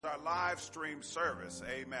our live stream service.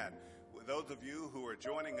 Amen. Those of you who are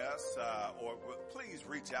joining us, please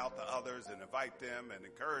reach out to others and invite them and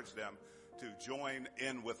encourage them to join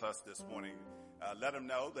in with us this morning. Let them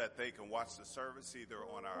know that they can watch the service either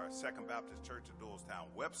on our Second Baptist Church of Doylestown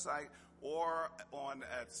website or on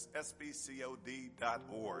at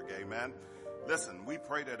sbcod.org. Amen. Listen, we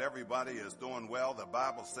pray that everybody is doing well. The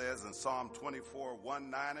Bible says in Psalm 24,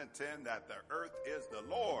 1, 9, and 10 that the earth is the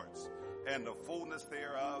Lord's and the fullness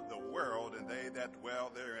thereof, the world, and they that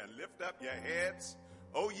dwell therein. Lift up your heads,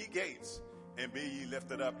 O ye gates, and be ye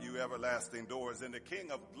lifted up, you everlasting doors, and the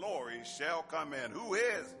King of glory shall come in. Who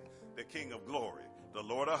is the King of glory? The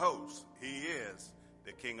Lord of hosts. He is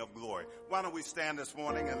the King of glory. Why don't we stand this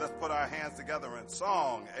morning and let's put our hands together in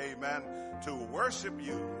song, amen, to worship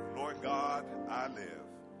you, Lord God, I live.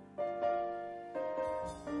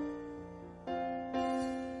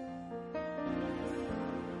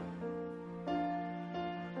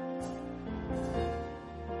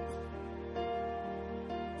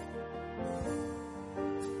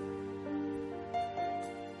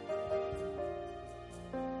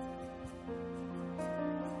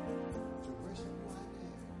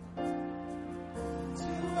 To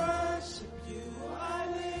worship you I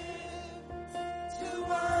live. To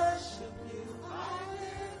worship you I live.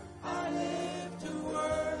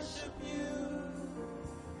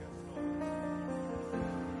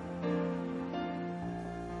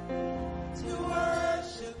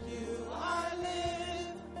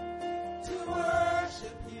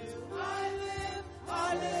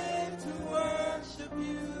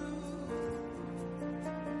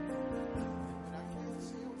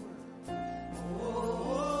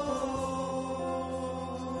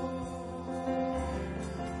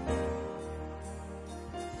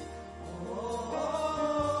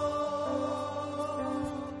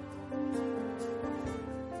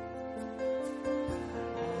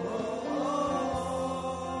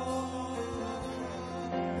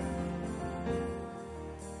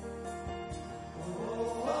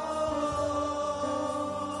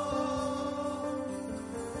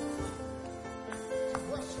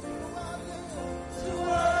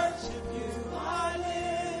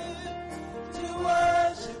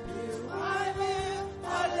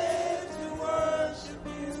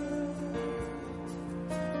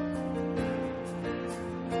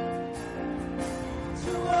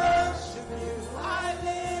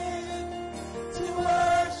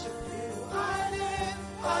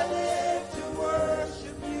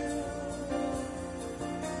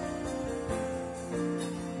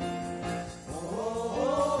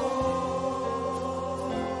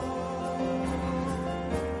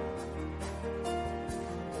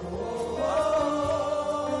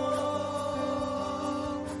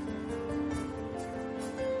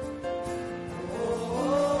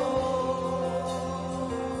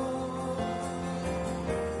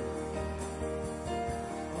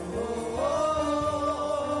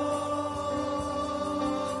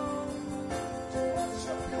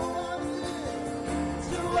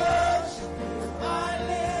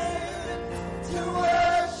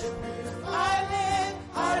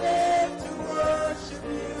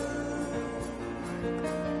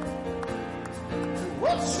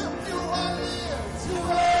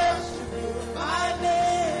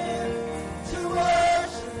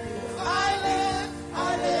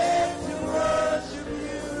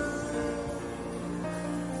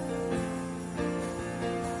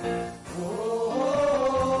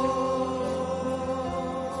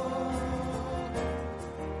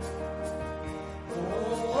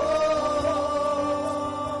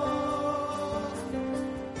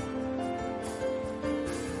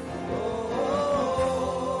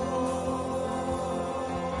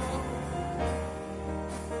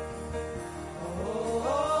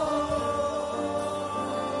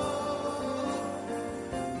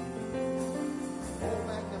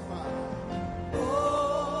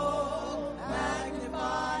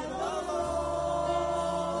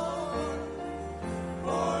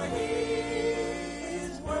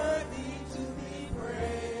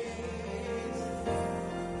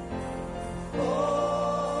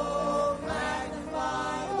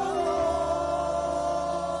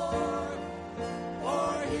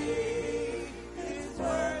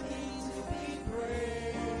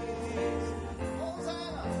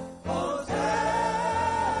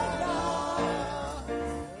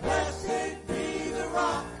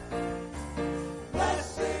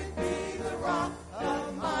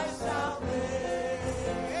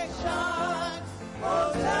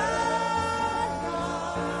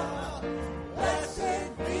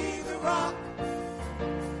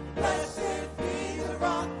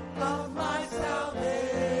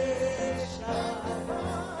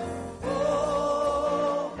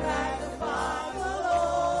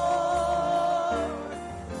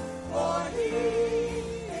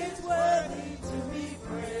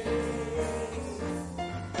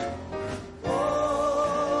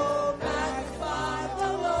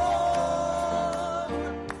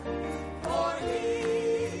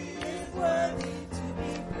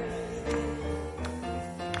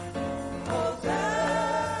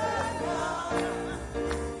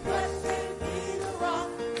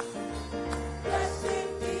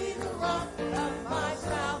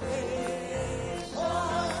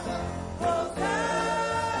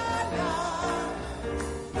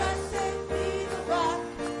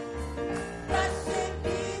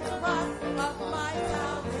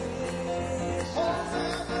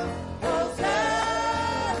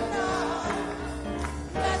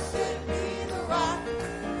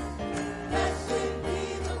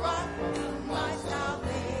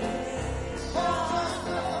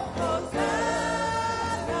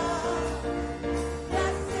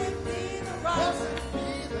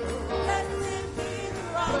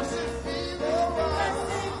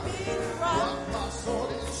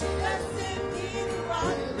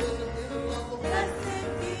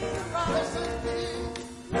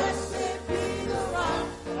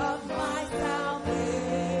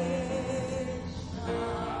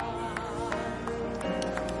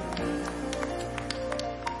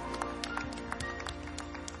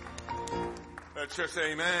 Let church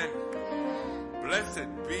say amen. Blessed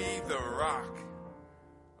be the rock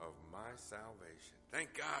of my salvation.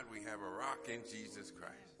 Thank God we have a rock in Jesus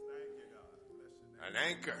Christ. An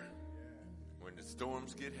anchor when the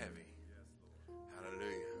storms get heavy.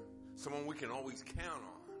 Hallelujah. Someone we can always count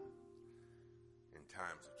on in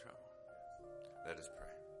times of trouble. Let us pray.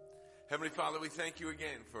 Heavenly Father, we thank you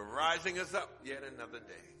again for rising us up yet another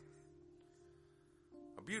day.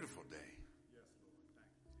 A beautiful day.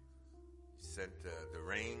 You sent the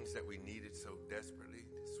rains that we needed so desperately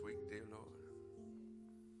this week, dear Lord.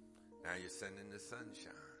 Now you're sending the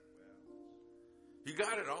sunshine. You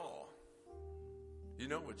got it all. You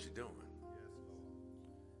know what you're doing.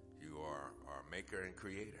 You are our maker and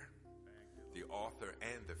creator, the author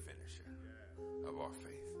and the finisher of our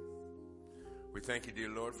faith. We thank you, dear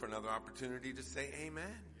Lord, for another opportunity to say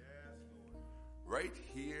amen. Right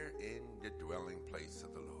here in the dwelling place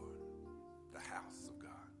of the Lord, the house of God.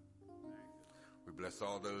 We bless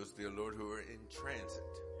all those, dear Lord, who are in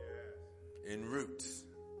transit, en route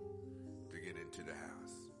to get into the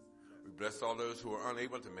house. We bless all those who are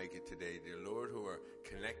unable to make it today, dear Lord, who are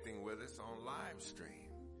connecting with us on live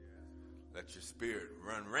stream. Let your spirit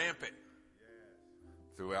run rampant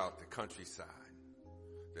throughout the countryside,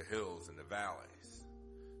 the hills and the valleys,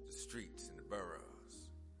 the streets and the boroughs,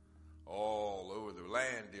 all over the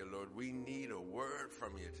land, dear Lord. We need a word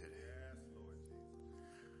from you today.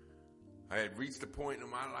 I had reached a point in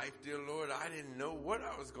my life, dear Lord, I didn't know what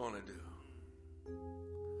I was going to do.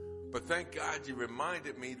 But thank God you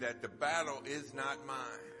reminded me that the battle is not mine.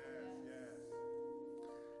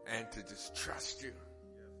 And to just trust you.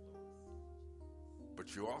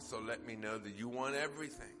 But you also let me know that you want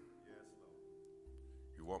everything.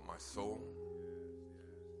 You want my soul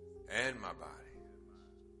and my body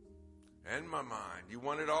and my mind. You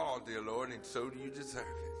want it all, dear Lord, and so do you deserve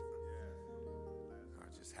it. I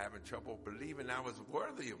was just having trouble believing I was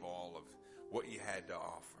worthy of all of what you had to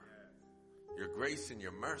offer. Your grace and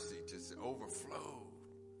your mercy just overflowed.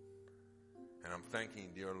 And I'm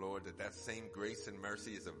thanking, dear Lord, that same grace and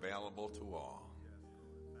mercy is available to all.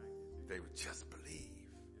 If they would just believe.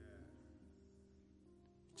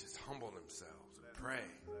 Just humble themselves and pray.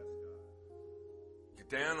 Get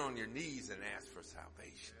down on your knees and ask for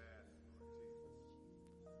salvation.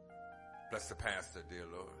 Bless the pastor, dear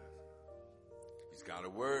Lord. He's got a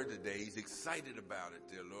word today. He's excited about it,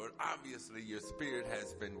 dear Lord. Obviously, your spirit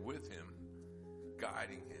has been with him,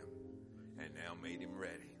 guiding him, and now made him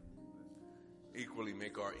ready. Equally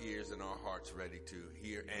make our ears and our hearts ready to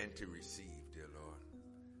hear and to receive, dear Lord.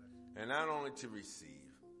 And not only to receive,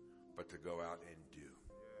 but to go out and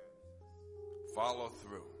do. Follow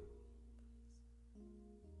through.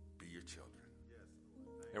 Be your children.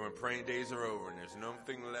 And when praying days are over and there's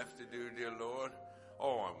nothing left to do, dear Lord,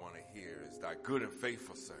 all I want to hear is thy good and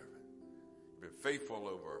faithful servant. You've been faithful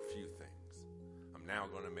over a few things. I'm now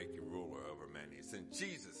going to make you ruler over many. It's in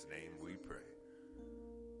Jesus' name we pray.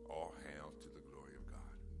 All hail to the glory of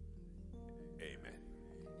God. Amen.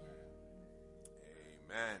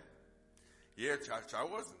 Amen. Yeah, church,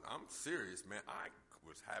 I'm serious, man. I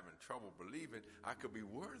was having trouble believing I could be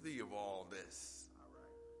worthy of all this.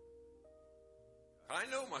 I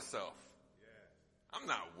know myself. I'm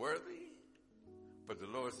not worthy. But the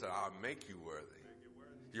Lord said, I'll make you worthy.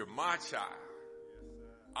 You're my child.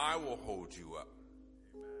 I will hold you up.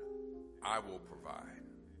 I will provide.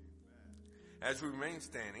 As we remain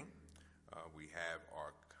standing, we have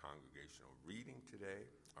our congregational reading today.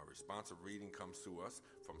 Our responsive reading comes to us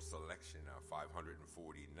from selection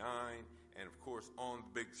 549, and of course on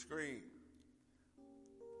the big screen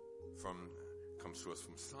comes to us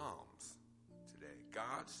from Psalms today.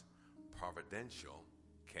 God's providential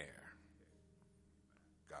care.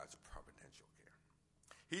 God's providential care.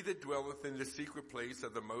 He that dwelleth in the secret place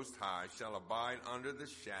of the Most High shall abide under the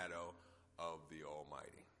shadow of the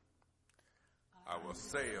Almighty. I will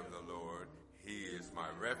say of the Lord, He is my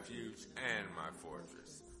refuge and my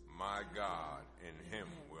fortress. My God, in Him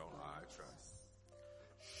will I trust.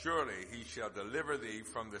 Surely He shall deliver thee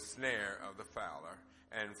from the snare of the fowler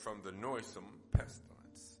and from the noisome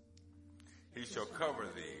pestilence. He shall cover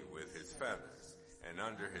thee with His feathers, and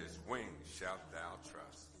under His wings shalt thou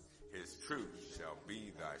trust. His truth shall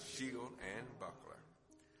be thy shield and buckler.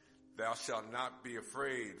 Thou shalt not be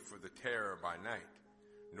afraid for the terror by night,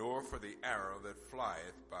 nor for the arrow that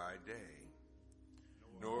flieth by day,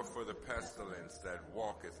 nor for the pestilence that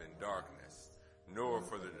walketh in darkness, nor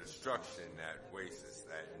for the destruction that wasteth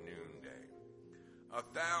at noonday.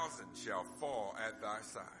 1,000 shall fall at thy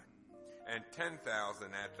side, and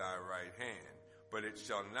 10,000 at thy right hand, but it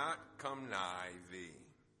shall not come nigh thee.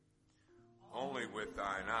 Only with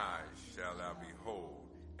thine eyes shalt thou behold,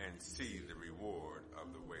 and and see the reward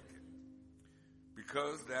of the wicked.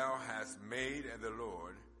 Because thou hast made the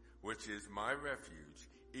Lord, which is my refuge,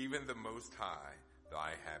 even the Most High,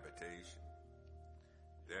 thy habitation.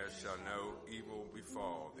 There shall no evil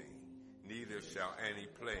befall thee, neither shall any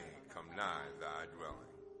plague come nigh thy dwelling.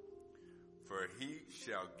 For he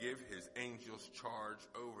shall give his angels charge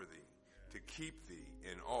over thee, to keep thee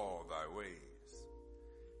in all thy ways.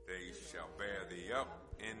 They shall bear thee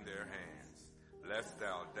up in their hands, lest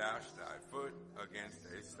thou dash thy foot against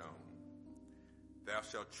a stone. Thou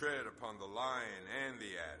shalt tread upon the lion and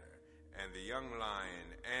the adder, and the young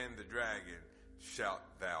lion and the dragon shalt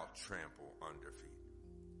thou trample under feet.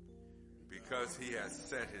 Because he has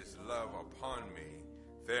set his love upon me,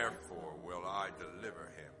 therefore will I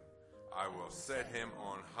deliver him. I will set him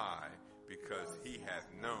on high, because he hath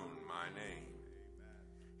known my name.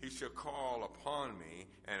 He shall call upon me,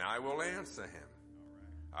 and I will answer him.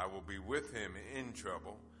 I will be with him in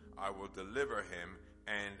trouble. I will deliver him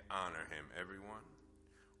and honor him. Everyone,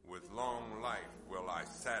 with long life will I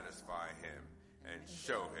satisfy him and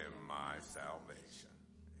show him my salvation.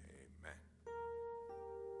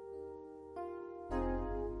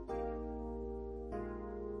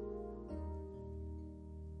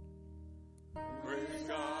 Praise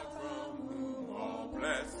God from whom all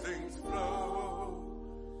blessings flow.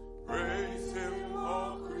 Praise him,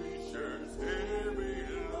 all creatures here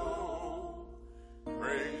below.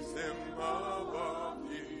 Praise him above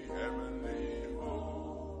the heavenly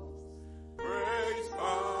hosts. Praise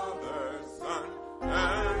Father, Son,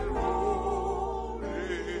 and Holy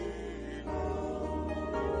Ghost.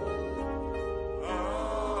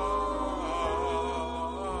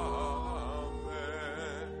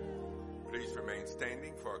 Amen. Please remain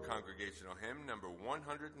standing for our congregational hymn, number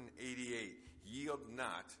 188, Yield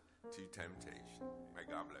Not to Temptation. May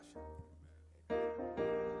God bless you.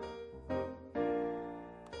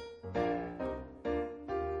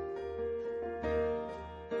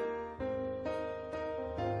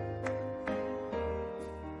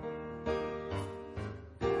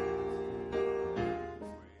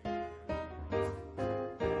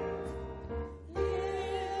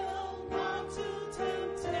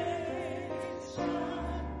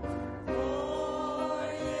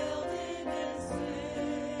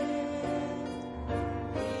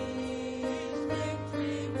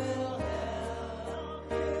 Victory will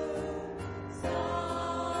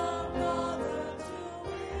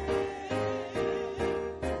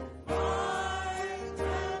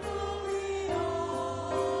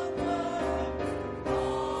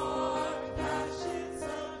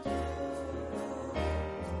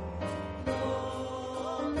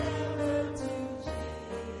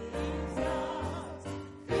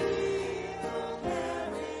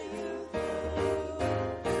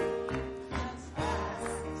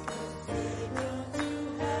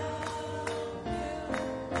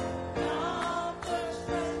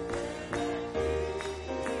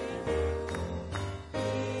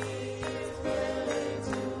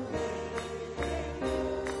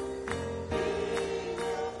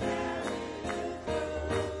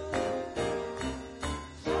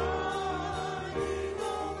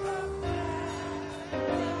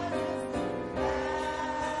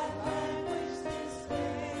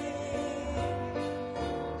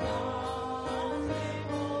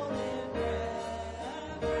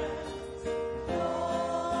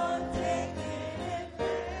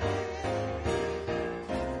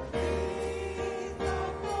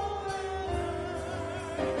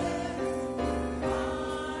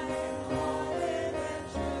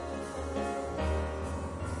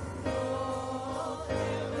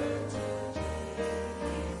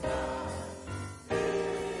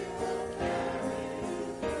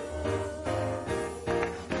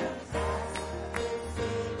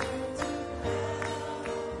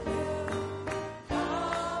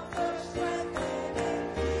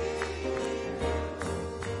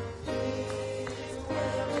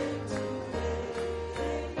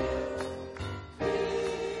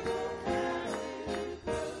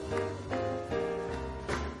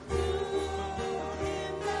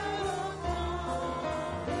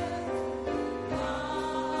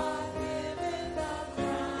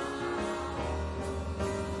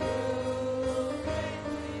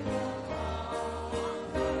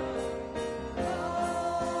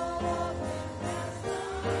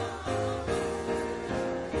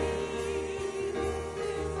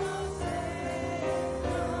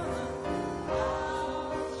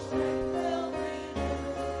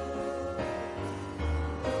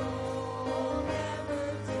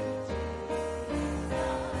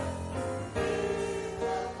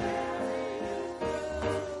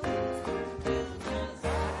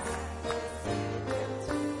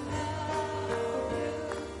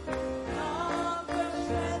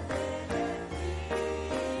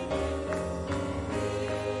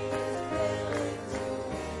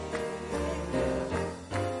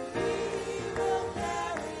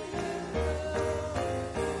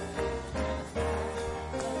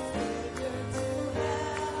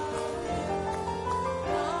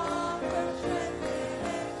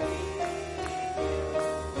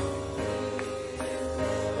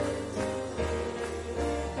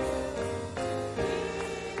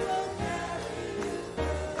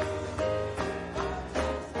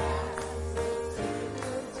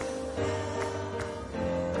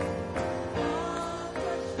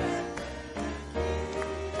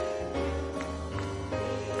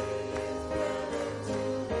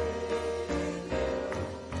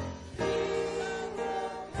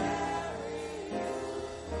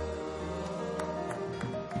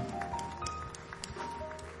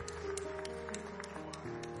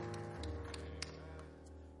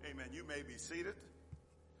may be seated.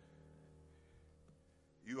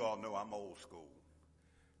 You all know I'm old school.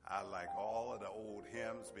 I like all of the old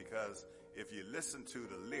hymns because if you listen to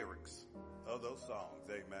the lyrics of those songs,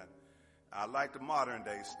 amen. I like the modern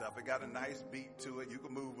day stuff. It got a nice beat to it. You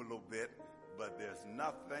can move a little bit, but there's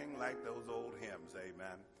nothing like those old hymns,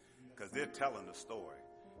 amen. Because they're telling the story,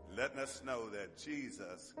 letting us know that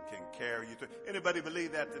Jesus can carry you through. Anybody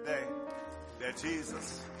believe that today? That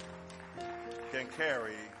Jesus can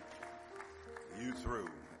carry you through.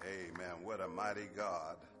 Amen. What a mighty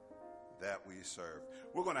God that we serve.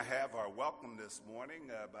 We're going to have our welcome this morning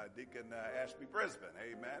by Deacon Ashby Brisbane.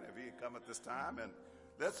 Amen. If he come at this time, and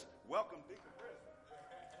let's welcome Deacon Brisbane.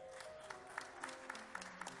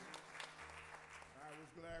 I was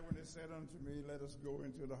glad when they said unto me, let us go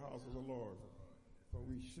into the house of the Lord, for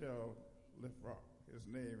we shall lift up his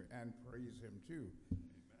name and praise him too.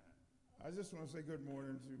 Amen. I just want to say good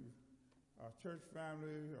morning to our church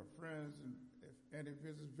family, our friends, and if any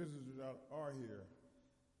visitors are here.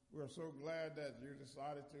 We're so glad that you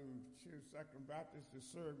decided to choose Second Baptist to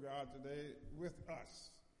serve God today with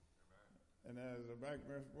us. Amen. And as the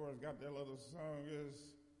Backbench Boys got their little song is,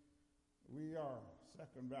 we are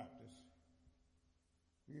Second Baptist.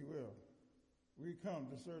 We will. We come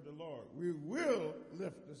to serve the Lord. We will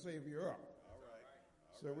lift the Savior up. All right.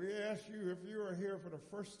 So we ask you, if you are here for the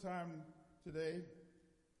first time today,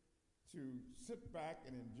 to sit back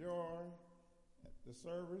and enjoy the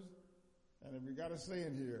service. And if we got a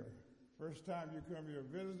saying here, first time you come, you're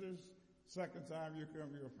visitors. Second time you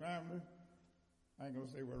come, you're family. I ain't going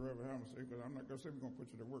to say what Reverend Hammond said, because I'm not going to say we're going to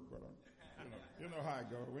put you to work, but you know how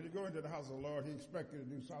it goes. When you go into the house of the Lord, he expects you to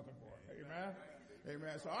do something for him. Amen?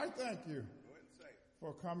 Amen. So I thank you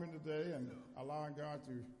for coming today and allowing God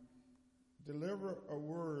to deliver a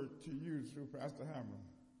word to you through Pastor Hammond.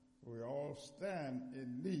 We all stand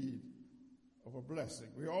in need of a blessing.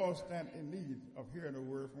 We all stand in need of hearing a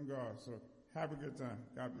word from God. So have a good time.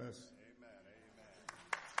 God bless. Amen. Amen.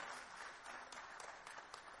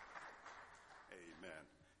 Amen.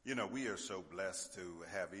 You know, we are so blessed to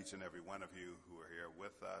have each and every one of you who are here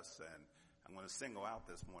with us. And I'm going to single out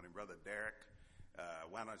this morning, Brother Derek.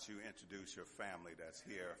 Why don't you introduce your family that's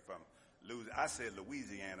here from I said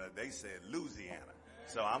Louisiana. They said Louisiana.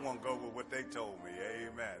 So I'm going to go with what they told me.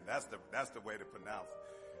 Amen. That's the way to pronounce it.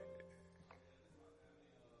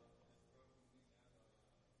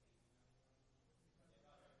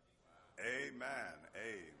 Amen.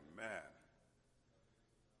 Amen.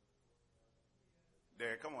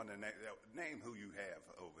 Derek, come on and name who you have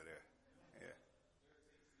over there. Yeah.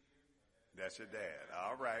 That's your dad.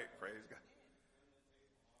 All right. Praise God.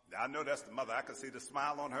 I know that's the mother. I can see the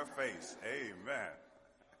smile on her face. Amen.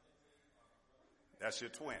 That's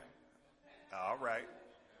your twin. All right.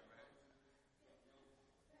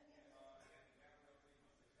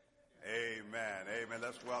 Amen. Amen.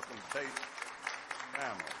 Let's welcome Tate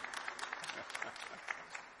family.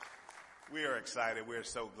 We are excited. We're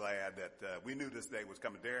so glad that we knew this day was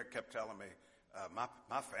coming. Derek kept telling me,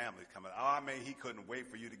 my family's coming. Oh, I mean, he couldn't wait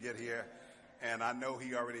for you to get here. And I know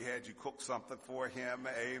he already had you cook something for him.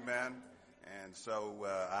 Amen. And so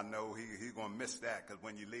I know he's going to miss that, because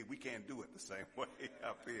when you leave, we can't do it the same way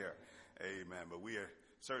up here. Amen. But we are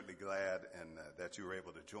certainly glad and that you were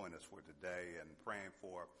able to join us for today, and praying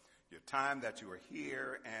for your time that you are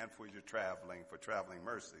here and for your traveling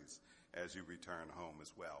mercies as you return home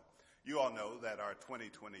as well. You all know that our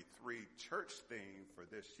 2023 church theme for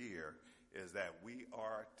this year is that we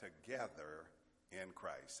are together in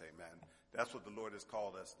Christ. Amen. That's what the Lord has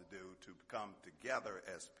called us to do, to come together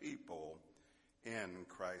as people in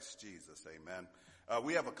Christ Jesus. Amen.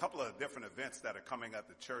 We have a couple of different events that are coming at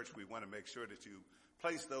the church. We want to make sure that you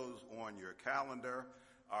place those on your calendar.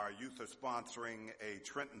 Our youth are sponsoring a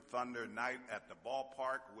Trenton Thunder night at the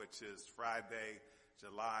ballpark, which is Friday,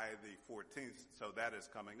 July the 14th. So that is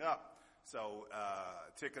coming up. So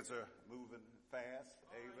tickets are moving fast.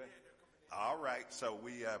 Amen. All right. So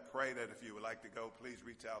we pray that if you would like to go, please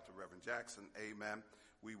reach out to Reverend Jackson. Amen.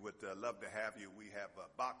 We would love to have you. We have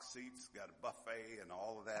box seats, got a buffet and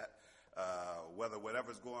all of that.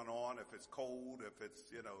 Whatever's going on, if it's cold, if it's,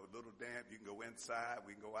 a little damp, you can go inside,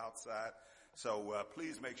 we can go outside. So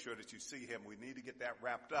please make sure that you see him. We need to get that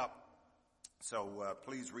wrapped up. So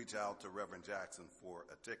please reach out to Reverend Jackson for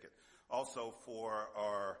a ticket. Also for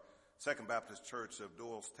our Second Baptist Church of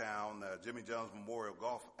Doylestown, Jimmy Jones Memorial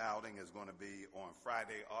Golf Outing is going to be on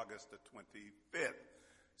Friday, August the 25th.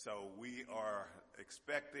 So we are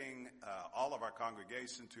expecting all of our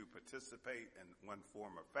congregation to participate in one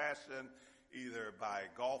form or fashion, either by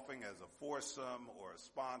golfing as a foursome or a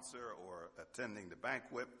sponsor or attending the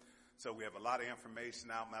banquet. So we have a lot of information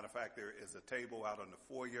out. Matter of fact, there is a table out on the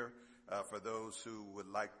foyer for those who would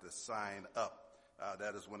like to sign up.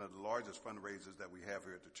 That is one of the largest fundraisers that we have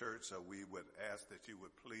here at the church. So we would ask that you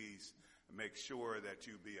would please make sure that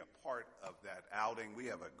you be a part of that outing. We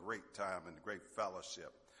have a great time and great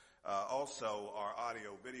fellowship. Also, our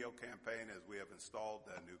audio video campaign, as we have installed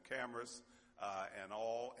new cameras and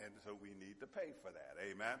so we need to pay for that.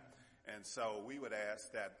 Amen. And so we would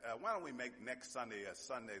ask that why don't we make next Sunday a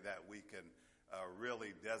Sunday that we can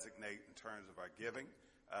really designate in terms of our giving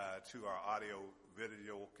to our audio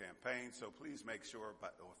video campaign. So please make sure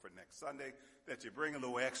for next Sunday that you bring a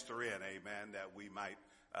little extra in, amen, that we might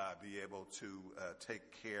be able to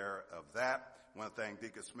take care of that. I want to thank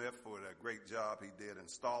Deacon Smith for the great job he did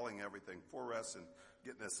installing everything for us and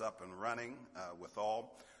getting us up and running with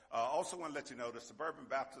all. Also want to let you know the Suburban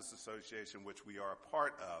Baptist Association, which we are a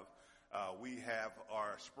part of, we have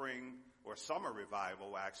our spring or summer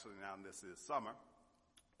revival, actually now this is summer,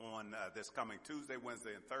 on this coming Tuesday,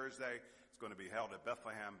 Wednesday, and Thursday. It's going to be held at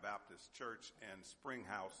Bethlehem Baptist Church in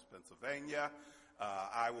Springhouse, Pennsylvania.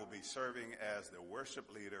 I will be serving as the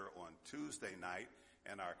worship leader on Tuesday night,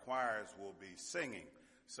 and our choirs will be singing.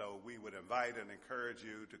 So we would invite and encourage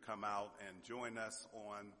you to come out and join us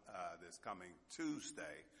on this coming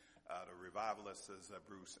Tuesday. The revivalist is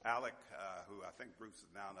Bruce Alec, who I think Bruce is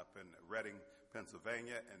now up in Reading,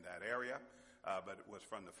 Pennsylvania, in that area, but it was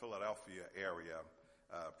from the Philadelphia area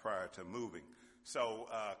prior to moving. So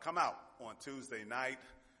come out on Tuesday night.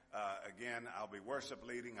 Again, I'll be worship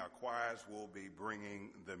leading. Our choirs will be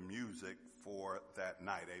bringing the music for that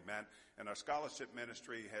night. Amen. And our scholarship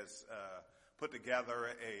ministry has put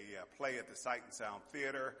together a play at the Sight and Sound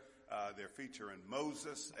Theater. They're featuring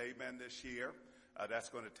Moses, amen, this year. That's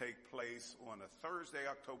going to take place on a Thursday,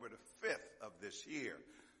 October the 5th of this year.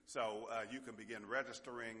 So you can begin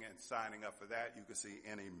registering and signing up for that. You can see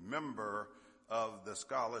any member of the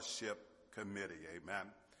scholarship committee. Amen.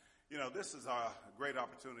 You know, this is a great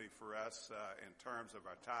opportunity for us in terms of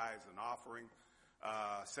our tithes and offering.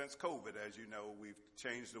 Since COVID, as you know, we've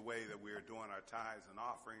changed the way that we are doing our tithes and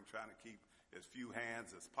offering, trying to keep as few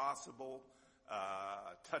hands as possible,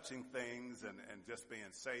 touching things and just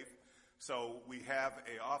being safe. So we have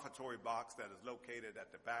a offertory box that is located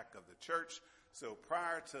at the back of the church. So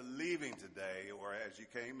prior to leaving today, or as you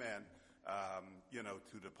came in,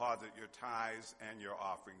 to deposit your tithes and your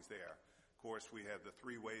offerings there. Of course, we have the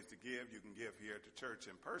three ways to give. You can give here at the church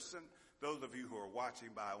in person. Those of you who are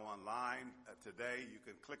watching by online today, you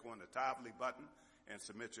can click on the Tithely button and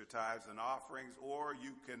submit your tithes and offerings, or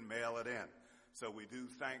you can mail it in. So we do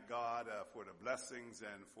thank God for the blessings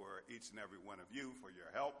and for each and every one of you for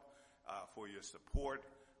your help, for your support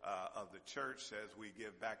of the church as we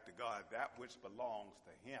give back to God that which belongs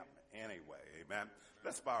to Him anyway. Amen.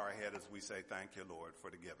 Let's bow our head as we say thank you, Lord, for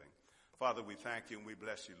the giving. Father, we thank you and we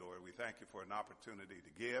bless you, Lord. We thank you for an opportunity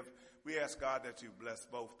to give. We ask, God, that you bless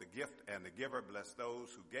both the gift and the giver. Bless those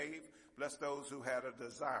who gave. Bless those who had a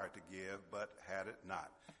desire to give but had it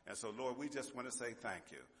not. And so, Lord, we just want to say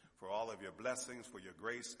thank you for all of your blessings, for your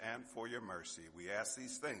grace, and for your mercy. We ask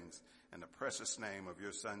these things in the precious name of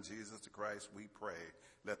your Son, Jesus Christ, we pray.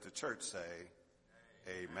 Let the church say,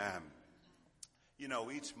 Amen. You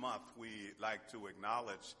know, each month we like to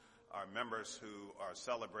acknowledge our members who are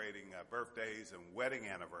celebrating birthdays and wedding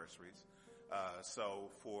anniversaries.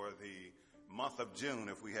 So for the month of June,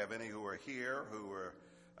 if we have any who are here who are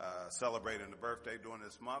celebrating the birthday during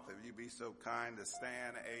this month, if you be so kind to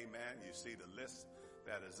stand, amen. You see the list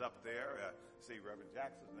that is up there. See Reverend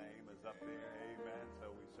Jackson's name is up there, amen.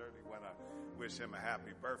 So we certainly want to wish him a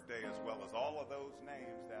happy birthday, as well as all of those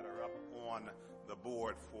names that are up on the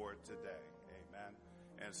board for today, amen.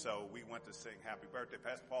 And so we want to sing happy birthday.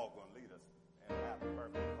 Pastor Paul going to lead us in happy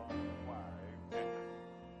birthday song in the choir, amen.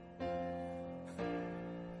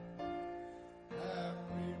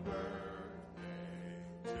 Happy birthday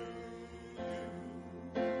to you.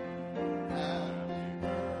 Happy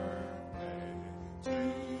birthday to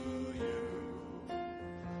you.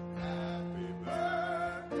 Happy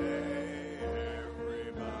birthday,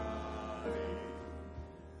 everybody.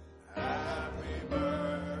 Happy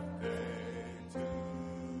birthday to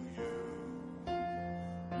you.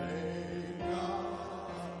 May God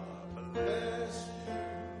bless you.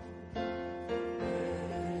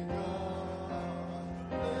 May God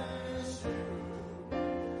bless you.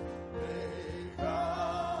 May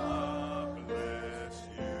God bless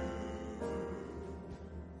you.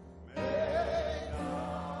 May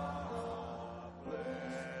God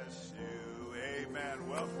bless you. Amen.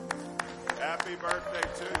 Well, happy birthday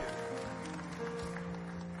to you.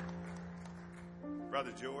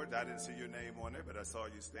 Brother George, I didn't see your name on there, but I saw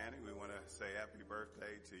you standing. We want to say happy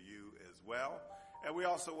birthday to you as well. And we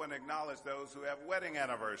also want to acknowledge those who have wedding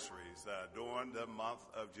anniversaries during the month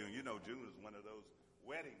of June. You know, June is one of those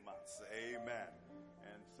wedding months. Amen.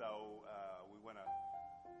 And so we want to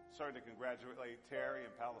certainly congratulate Terry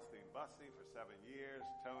and Palestine Bussey for 7 years,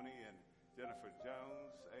 Tony and Jennifer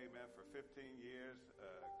Jones, amen, for 15 years,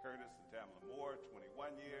 Curtis and Tamla Moore,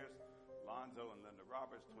 21 years, Lonzo and Linda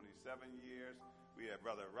Roberts, 27 years. We have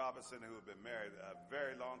Brother Robinson, who have been married a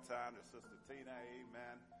very long time, their sister Tina,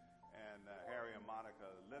 amen, and Harry and Monica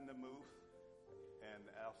Lindemuth, and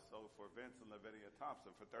also for Vince and Lavinia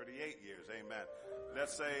Thompson for 38 years, amen.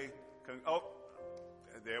 Let's say,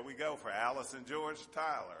 there we go for Alice and George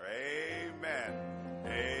Tyler, amen,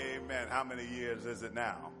 amen. How many years is it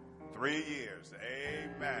now? 3 years,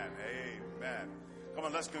 amen, amen. Come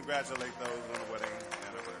on, let's congratulate those on the wedding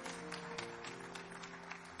anniversary.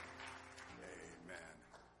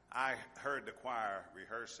 I heard the choir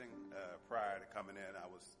rehearsing prior to coming in. I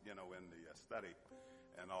was, in the study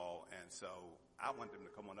and all, and so I want them to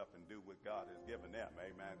come on up and do what God has given them.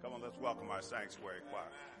 Amen. Come on, let's welcome our sanctuary choir.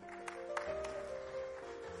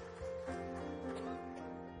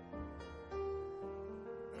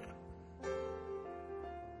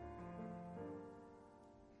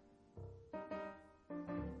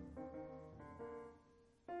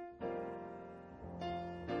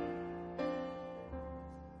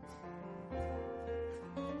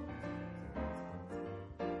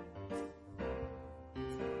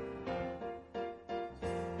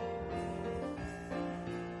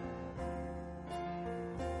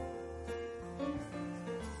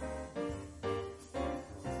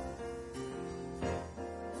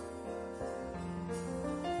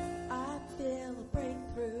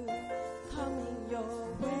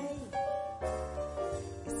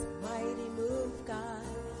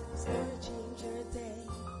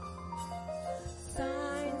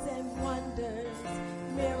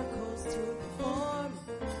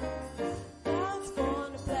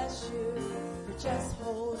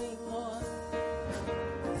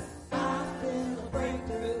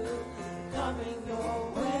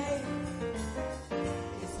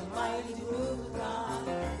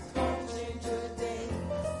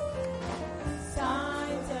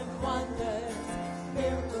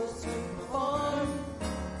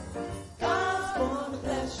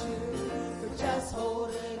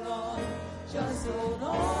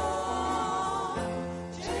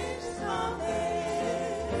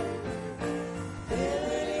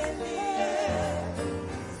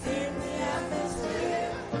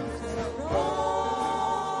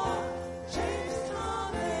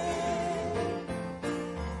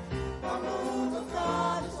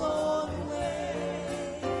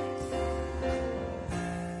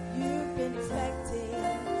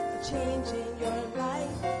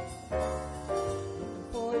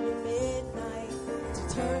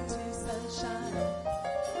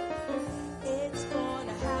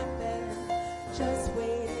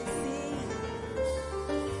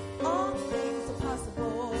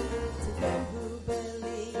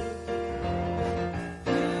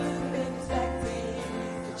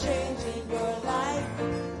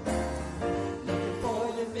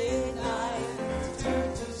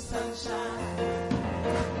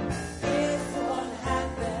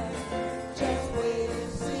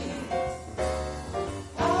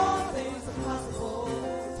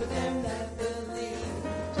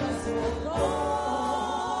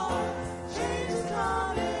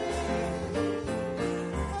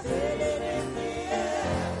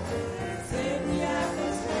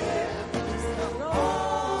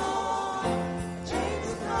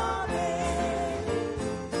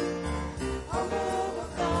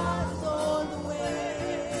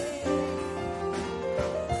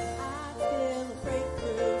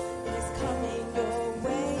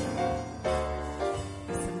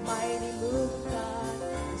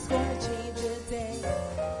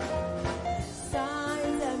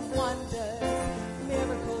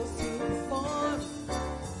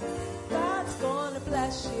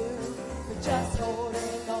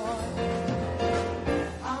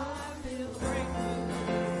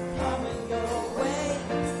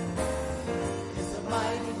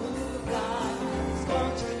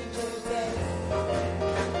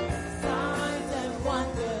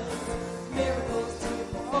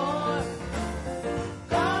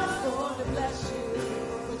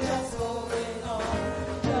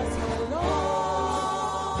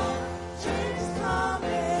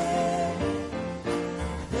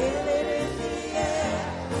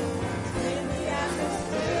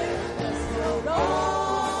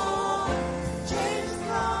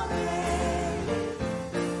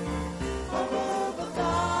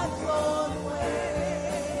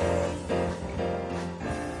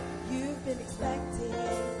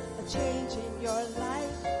 in your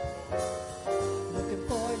life. Looking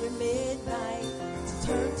for your midnight to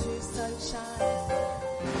turn to sunshine.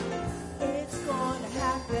 It's gonna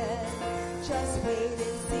happen, just wait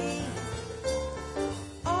and see.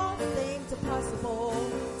 All things are possible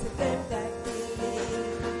to them that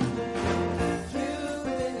believe. You've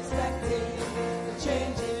been expecting a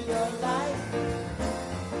change in your life.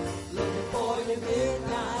 Looking for your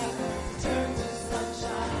midnight to turn to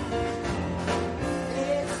sunshine.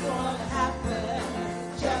 It's gonna happen,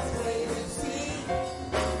 just wait and see.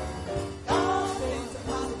 All things are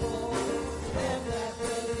possible to them that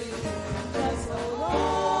believe. Just hold on,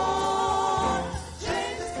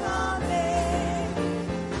 change is coming.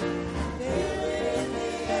 Feel it in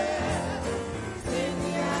the air, it's in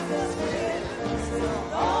the atmosphere. Just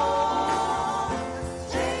hold on,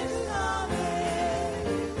 change is coming.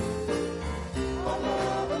 All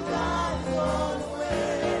over God is on the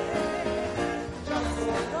way. Just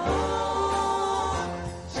hold on,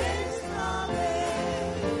 change is coming.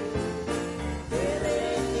 Feel it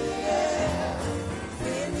in the air, it's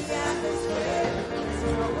in the atmosphere. Just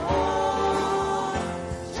hold on,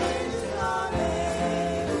 change is coming.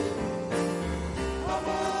 All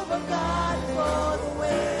over God is on the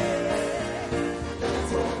way.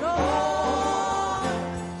 Just hold on,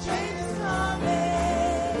 change is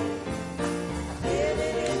coming. Feel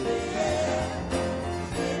it in the air,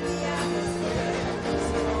 in the atmosphere.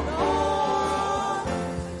 Just hold on,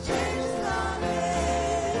 change is coming.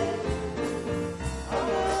 All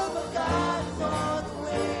over God is on the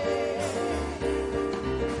way.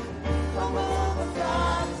 All over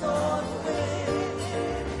God is on the way.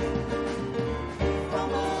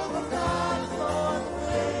 All over God is on the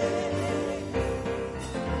way.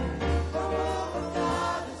 All over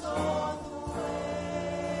God is on the way.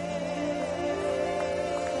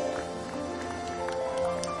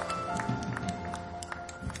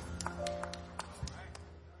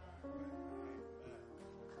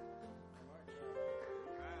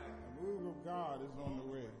 The move of God is on the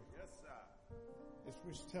way. Yes, sir. It's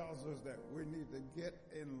which tells us that we need to get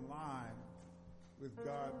in line with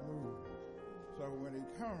God's move. So when he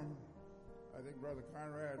comes, I think Brother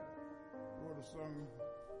Conrad wrote a song,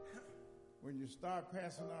 when you start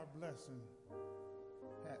passing our blessing,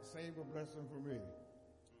 save a blessing for me.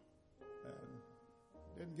 And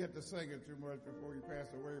didn't get to sing it too much before he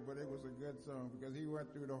passed away, but it was a good song because he went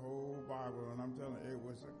through the whole Bible, and I'm telling you,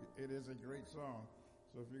 it is a great song.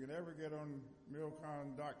 So if you can ever get on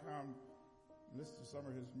milcon.com, listen to some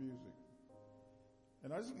of his music.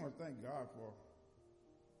 And I just want to thank God for,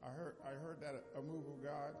 I heard that a move of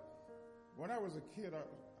God. When I was a kid,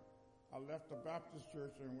 I left the Baptist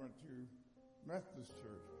church and went to Methodist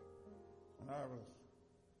church. And I was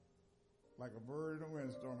like a bird in a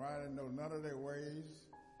windstorm. I didn't know none of their ways.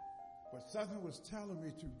 But something was telling me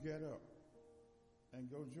to get up and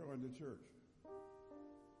go join the church.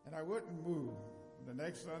 And I wouldn't move. The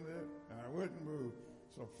next Sunday, and I wouldn't move.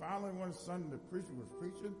 So finally one Sunday, the preacher was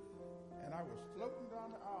preaching, and I was floating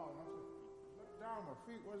down the aisle. And I said, look down, my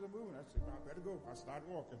feet wasn't moving. I said, I better go. I started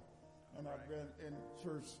walking. And I've been in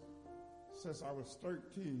church since I was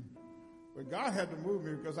 13. But God had to move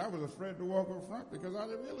me because I was afraid to walk up front because I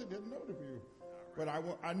really didn't know the view. But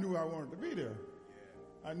I knew I wanted to be there.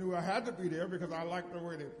 I knew I had to be there because I liked the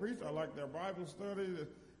way they preached. I liked their Bible study.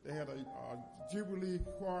 They had a Jubilee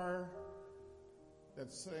choir that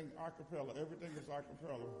sang a cappella. Everything is a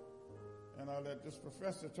cappella. And I let this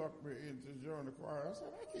professor talk me into joining the choir. I said,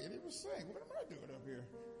 I can't even sing. What am I doing up here?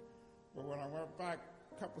 But when I went back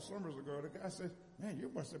a couple summers ago, the guy said, man, you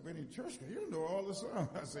must have been in church because you know all the songs.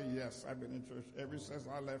 I said, yes, I've been in church ever since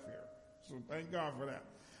I left here. So thank God for that.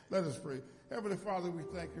 Let us pray. Heavenly Father, we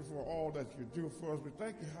thank you for all that you do for us. We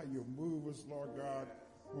thank you how you move us, Lord God,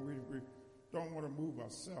 when we don't want to move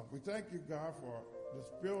ourselves. We thank you, God, for this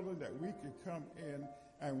building that we can come in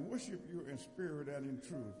and worship you in spirit and in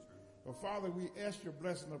truth. But Father, we ask your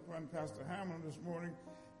blessing upon Pastor Hamlin this morning.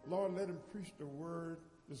 Lord, let him preach the word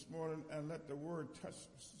this morning and let the word touch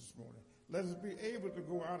us this morning. Let us be able to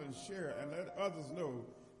go out and share and let others know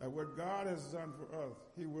that what God has done for us,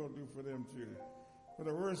 he will do for them too. For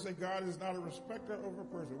the words say God is not a respecter of a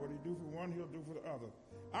person. What he do for one, he'll do for the other.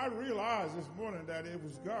 I realized this morning that it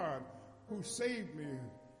was God who saved me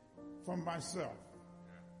from myself,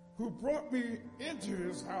 who brought me into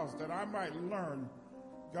his house that I might learn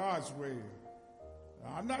God's way.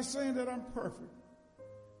 Now, I'm not saying that I'm perfect,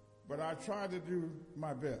 but I try to do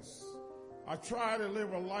my best. I try to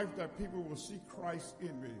live a life that people will see Christ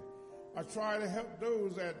in me. I try to help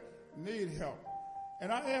those that need help.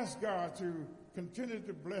 And I ask God to continue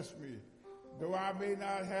to bless me. Though I may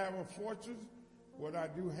not have a fortune, what I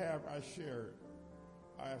do have, I share it.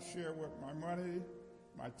 I share with my money,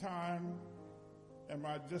 my time, and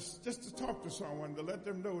my just to talk to someone, to let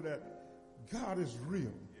them know that God is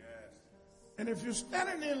real. Yes. And if you're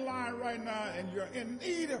standing in line right now and you're in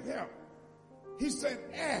need of help, he said,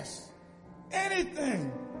 ask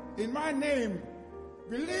anything in my name,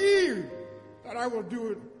 believe that I will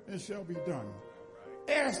do it and it shall be done.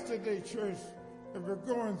 Ask today, church, if we're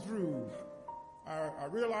going through. I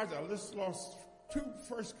realized I just lost 2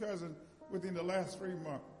 first cousins within the last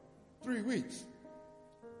 3 weeks.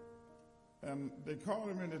 And they called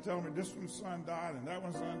me and they tell me this one's son died and that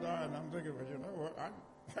one's son died. And I'm thinking, well, you know what?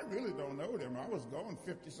 I really don't know them. I was gone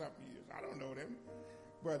 50-something years. I don't know them.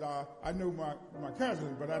 But I knew my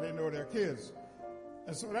cousins, but I didn't know their kids.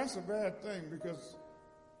 And so that's a bad thing because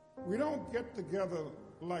we don't get together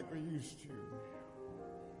like we used to.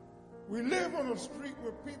 We live on a street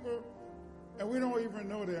with people and we don't even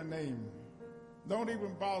know their name. Don't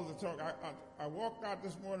even bother to talk. I walked out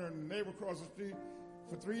this morning and the neighbor across the street.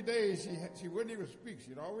 For 3 days, she wouldn't even speak.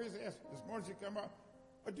 She'd always ask. This morning she come out,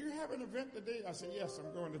 oh, do you have an event today? I said, yes,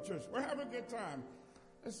 I'm going to church. We're having a good time.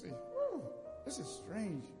 Let's see. Whew, this is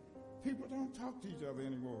strange. People don't talk to each other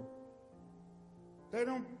anymore. They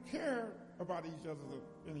don't care about each other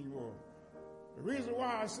anymore. The reason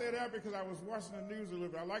why I say that because I was watching the news a little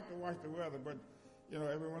bit. I like to watch the weather, but you know,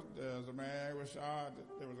 there's a man was shot.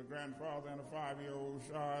 There was a grandfather and a 5-year-old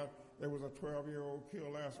shot. There was a 12-year-old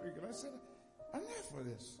killed last week. And I said, enough of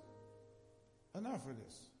this. Enough of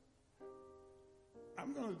this.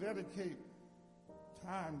 I'm going to dedicate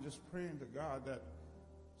time just praying to God that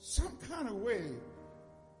some kind of way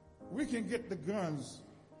we can get the guns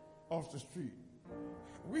off the street.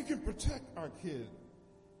 We can protect our kids.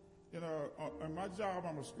 You know, on my job,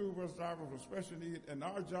 I'm a school bus driver for special needs, and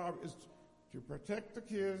our job is to protect the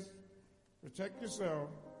kids, protect yourself,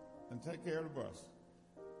 and take care of the bus.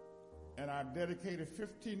 And I've dedicated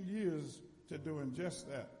 15 years to doing just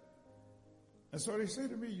that. And so they say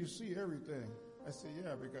to me, you see everything. I say,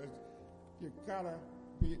 yeah, because you gotta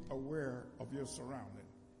be aware of your surrounding.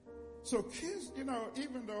 So kids, you know,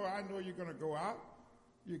 even though I know you're gonna go out,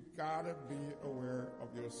 you gotta be aware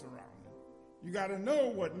of your surrounding. You gotta know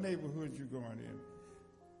what neighborhood you're going in.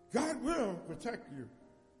 God will protect you,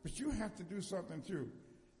 but you have to do something too,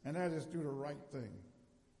 and that is do the right thing.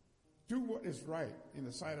 Do what is right in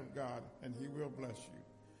the sight of God, and he will bless you.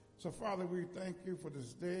 So, Father, we thank you for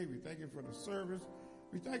this day. We thank you for the service.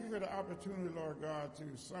 We thank you for the opportunity, Lord God, to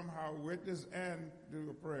somehow witness and do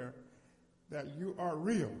a prayer that you are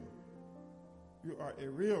real. You are a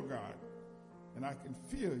real God, and I can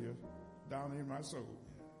feel you down in my soul.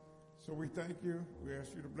 So we thank you. We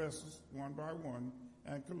ask you to bless us one by one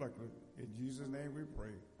and collectively. In Jesus' name we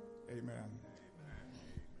pray. Amen.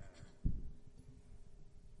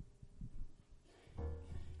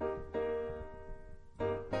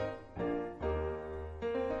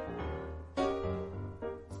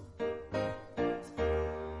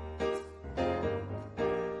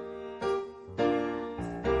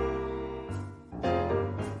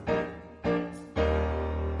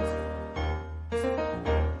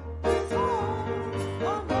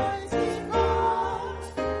 Almighty God,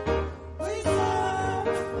 we serve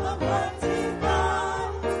Almighty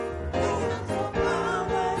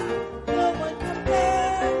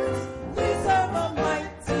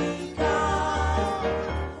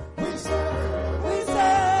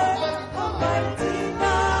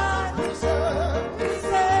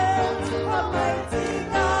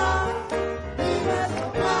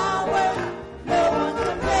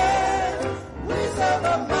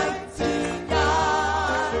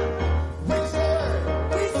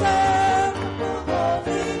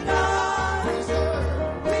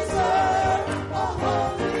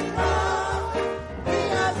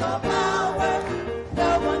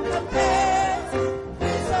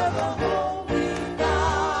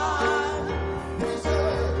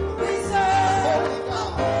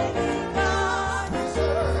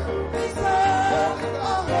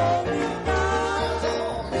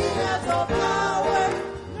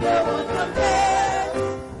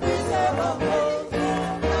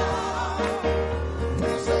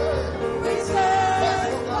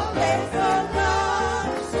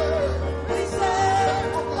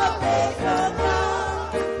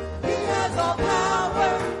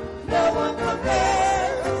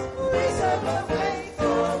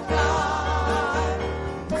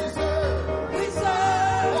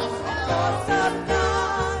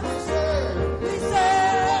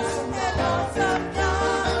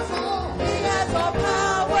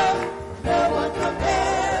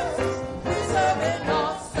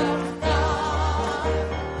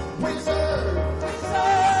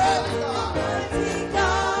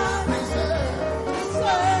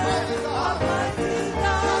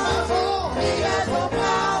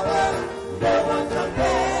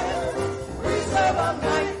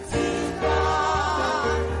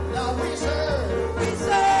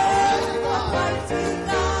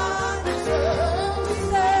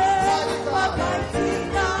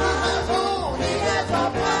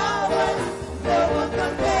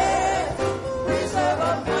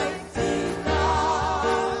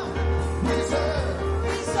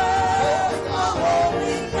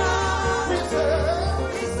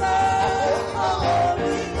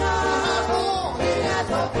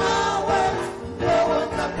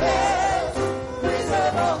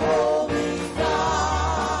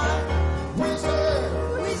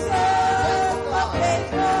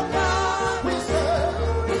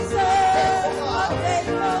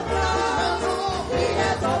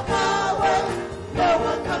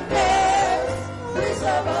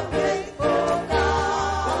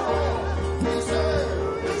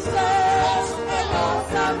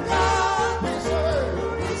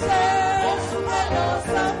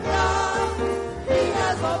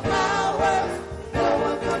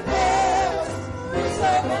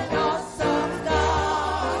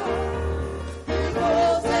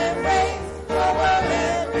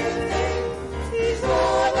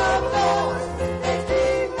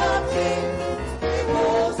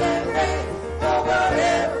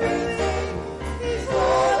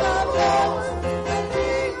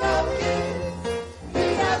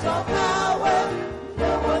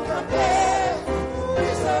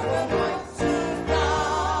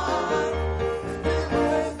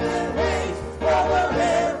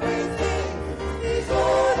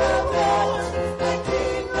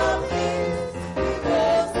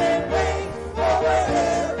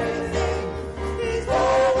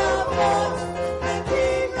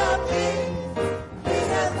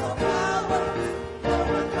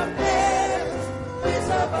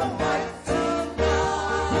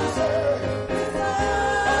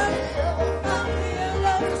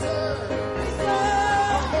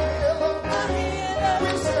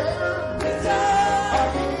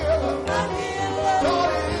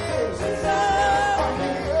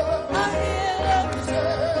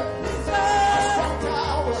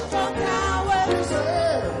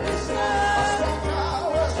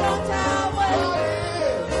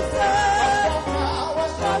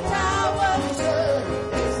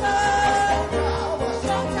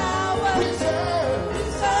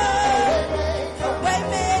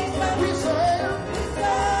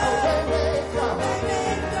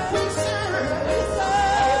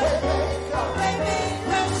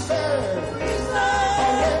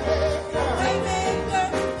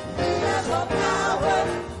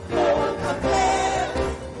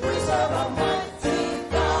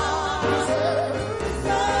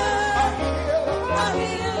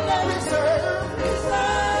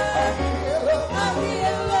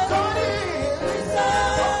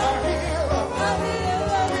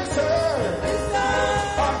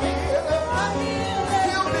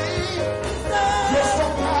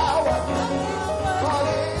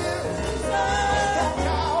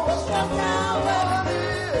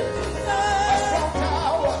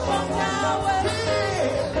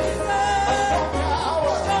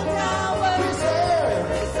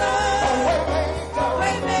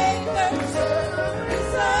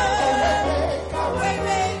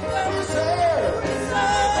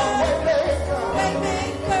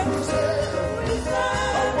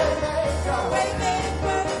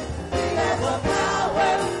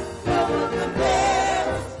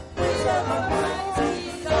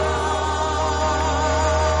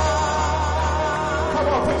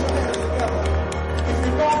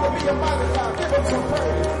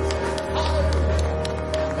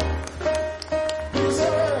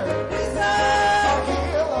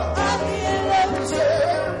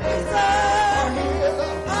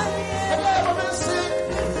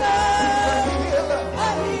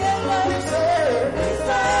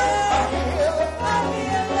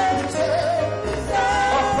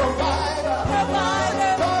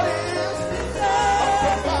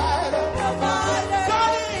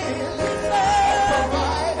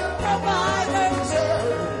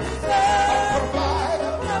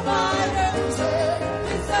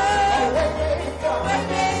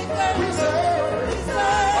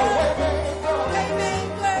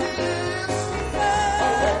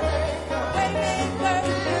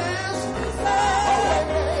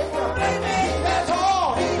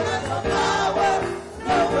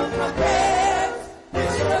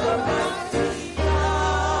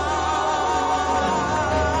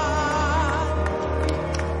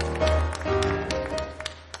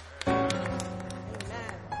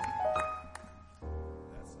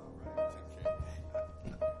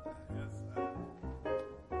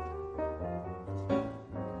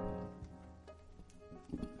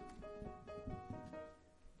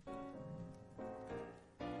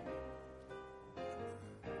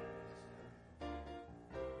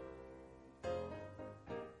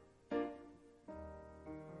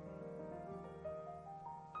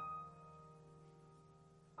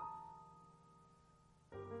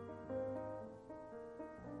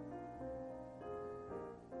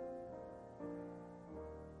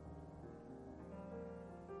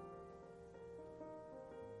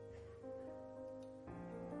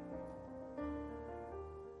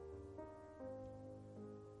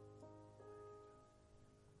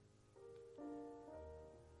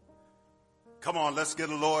Come on, let's give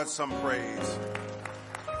the Lord some praise.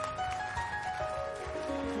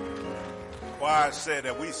 Why I said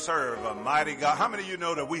that we serve a mighty God. How many of you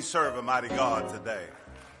know that we serve a mighty God today?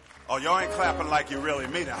 Oh, y'all ain't clapping like you really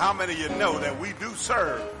mean it. How many of you know that we do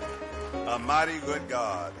serve a mighty good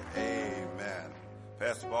God? Amen.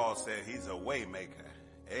 Pastor Paul said he's a way maker.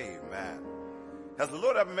 Amen. Has the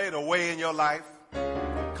Lord ever made a way in your life?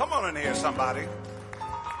 Come on in here, somebody.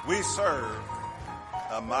 We serve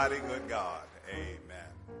a mighty good God.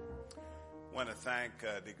 Amen. I want to thank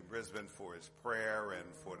Deacon Brisbane for his prayer and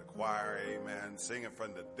for the choir. Amen. Singing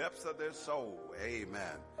from the depths of their soul.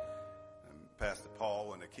 Amen. And Pastor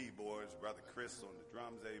Paul on the keyboards, Brother Chris on the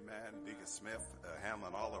drums. Amen. Deacon Smith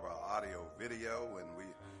handling all of our audio, video, and we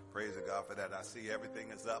praise God for that. I see everything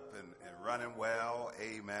is up and running well.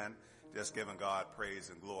 Amen. Just giving God praise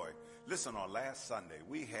and glory. Listen, on last Sunday,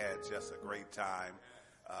 we had just a great time.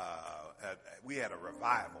 We had a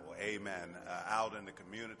revival, amen, out in the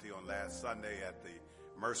community on last Sunday at the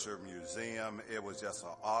Mercer Museum. It was just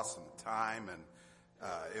an awesome time, and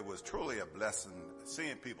it was truly a blessing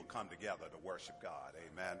seeing people come together to worship God,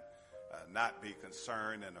 amen. Not be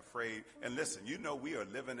concerned and afraid. And listen, you know we are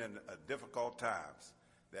living in difficult times.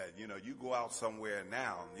 That, you know, you go out somewhere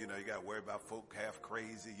now, you know, you got to worry about folk half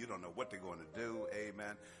crazy. You don't know what they're going to do.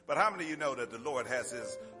 Amen. But how many of you know that the Lord has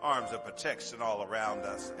his arms of protection all around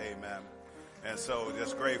us? Amen. And so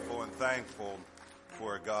just grateful and thankful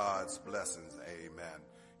for God's blessings. Amen.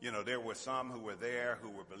 You know, there were some who were there who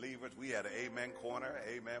were believers. We had an amen corner.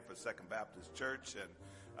 Amen. For Second Baptist Church. And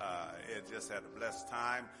it just had a blessed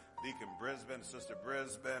time. Deacon Brisbane, Sister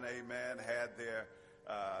Brisbane, amen, had their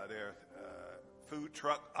food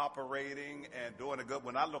truck operating and doing a good.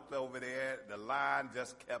 When I looked over there, the line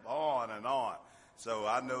just kept on and on. So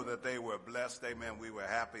I know that they were blessed. Amen. We were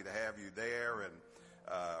happy to have you there and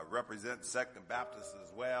represent Second Baptist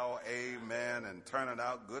as well. Amen. And turning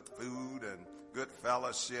out good food and good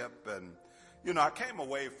fellowship. And, you know, I came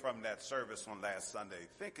away from that service on last Sunday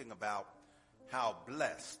thinking about how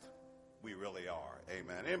blessed we really are.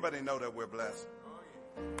 Amen. Anybody know that we're blessed?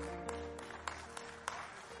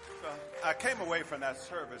 I came away from that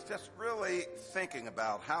service just really thinking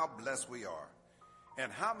about how blessed we are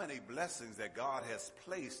and how many blessings that God has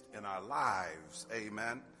placed in our lives.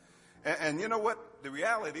 Amen. And you know what? The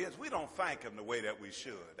reality is we don't thank him the way that we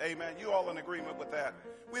should. Amen. You all in agreement with that?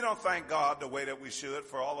 We don't thank God the way that we should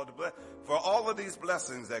for all of these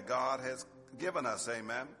blessings that God has given us.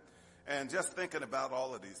 Amen. And just thinking about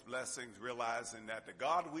all of these blessings, realizing that the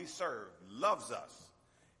God we serve loves us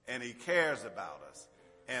and he cares about us.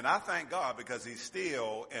 And I thank God because he's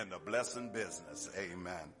still in the blessing business.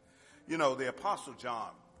 Amen. You know, the Apostle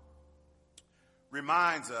John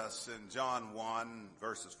reminds us in John 1,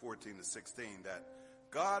 verses 14 to 16, that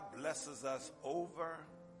God blesses us over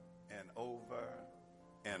and over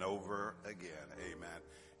and over again. Amen.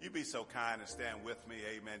 You be so kind and stand with me.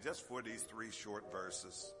 Amen. Just for these 3 short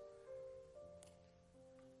verses.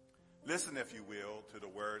 Listen, if you will, to the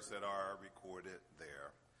words that are recorded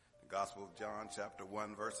there. Gospel of John, chapter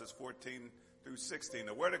 1, verses 14 through 16.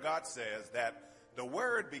 The Word of God says that the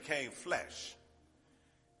Word became flesh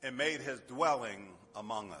and made his dwelling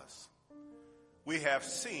among us. We have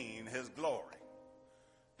seen his glory,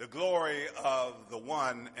 the glory of the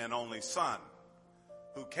one and only Son,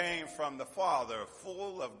 who came from the Father,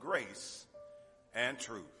 full of grace and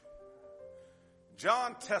truth.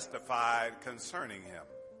 John testified concerning him.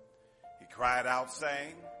 He cried out,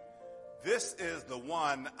 saying, "This is the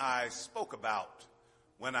one I spoke about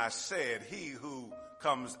when I said, he who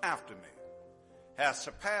comes after me has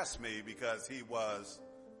surpassed me because he was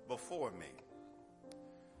before me."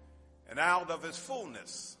 And out of his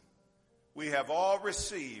fullness, we have all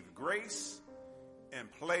received grace in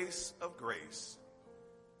place of grace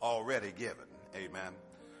already given. Amen.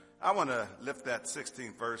 I want to lift that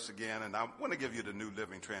 16th verse again, and I want to give you the New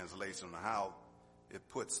Living Translation on how it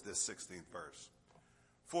puts this 16th verse.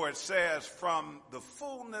 For it says, from the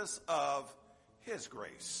fullness of his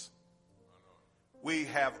grace, we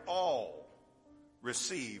have all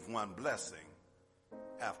received one blessing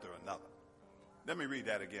after another. Let me read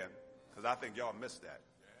that again, because I think y'all missed that.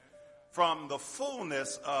 From the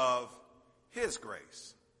fullness of his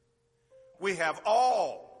grace, we have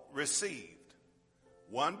all received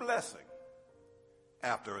one blessing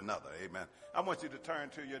after another. Amen. I want you to turn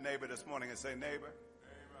to your neighbor this morning and say, neighbor,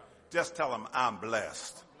 just tell them I'm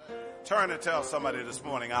blessed. Turn and tell somebody this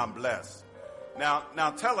morning I'm blessed.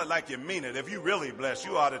 Now tell it like you mean it. If you really blessed,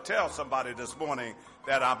 you ought to tell somebody this morning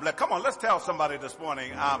that I'm blessed. Come on, let's tell somebody this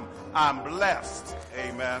morning I'm blessed.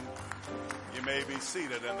 Amen. You may be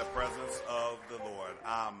seated in the presence of the Lord.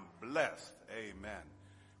 I'm blessed. Amen.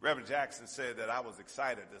 Reverend Jackson said that I was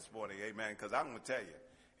excited this morning, amen, because I'm going to tell you,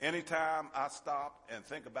 anytime I stop and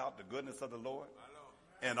think about the goodness of the Lord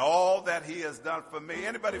and all that he has done for me,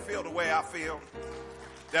 anybody feel the way I feel?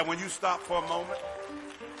 That when you stop for a moment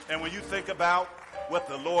and when you think about what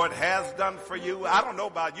the Lord has done for you, I don't know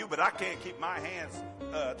about you, but I can't keep my hands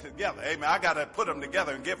together. Amen. I got to put them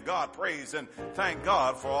together and give God praise and thank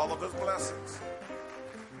God for all of his blessings.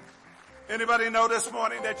 Anybody know this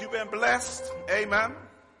morning that you've been blessed? Amen.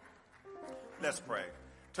 Let's pray.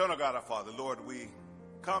 Eternal God, our Father, Lord, we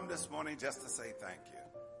come this morning just to say thank you.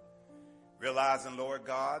 Realizing, Lord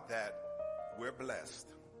God, that we're blessed.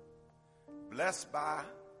 Blessed by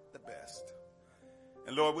the best.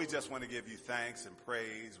 And Lord, we just want to give you thanks and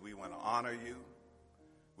praise. We want to honor you.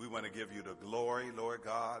 We want to give you the glory, Lord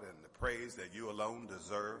God, and the praise that you alone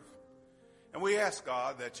deserve. And we ask,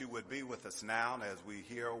 God, that you would be with us now as we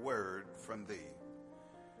hear a word from thee.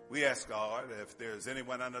 We ask, God, if there's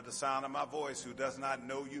anyone under the sound of my voice who does not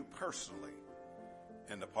know you personally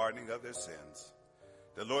in the pardoning of their sins,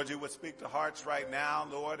 the Lord, you would speak to hearts right now,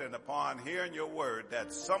 Lord, and upon hearing your word,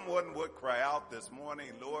 that someone would cry out this morning,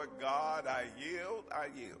 Lord God, I yield, I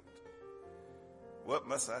yield. What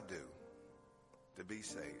must I do to be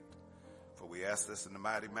saved? For we ask this in the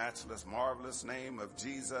mighty, matchless, marvelous name of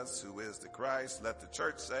Jesus, who is the Christ. Let the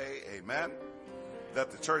church say amen. Let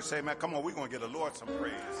the church say amen. Come on, we're going to give the Lord some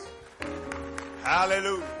praise.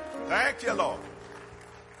 Hallelujah. Thank you, Lord.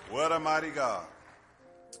 What a mighty God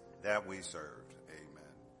that we served. Amen.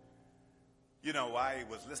 You know, I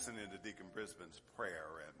was listening to Deacon Brisbane's prayer,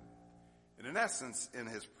 and in essence, in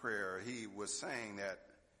his prayer, he was saying that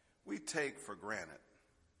we take for granted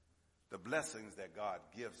the blessings that God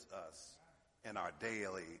gives us in our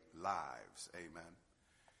daily lives. Amen.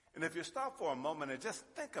 And if you stop for a moment and just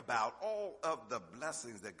think about all of the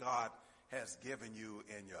blessings that God has given you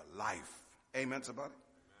in your life. Amen, somebody?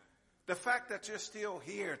 The fact that you're still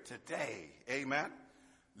here today, amen,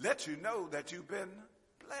 lets you know that you've been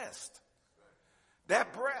blessed.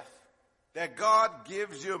 That breath that God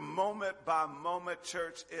gives you moment by moment,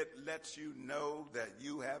 church, it lets you know that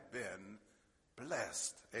you have been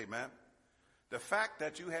blessed. Amen. The fact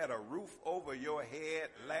that you had a roof over your head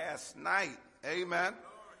last night, amen,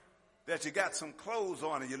 that you got some clothes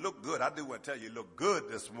on and you look good. I do want to tell you, you look good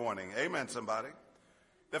this morning. Amen, somebody.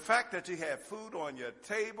 The fact that you had food on your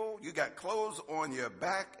table, you got clothes on your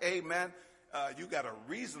back, amen. You got a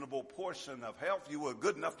reasonable portion of health. You were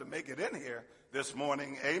good enough to make it in here this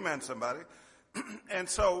morning. Amen, somebody. And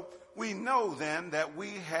so we know then that we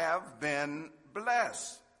have been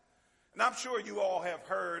blessed. And I'm sure you all have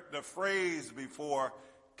heard the phrase before,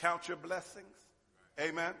 count your blessings.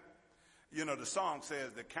 Amen. You know, the song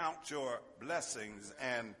says to count your blessings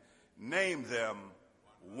and name them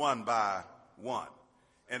one by one.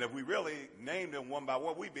 And if we really named them one by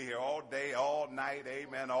one, we'd be here all day, all night,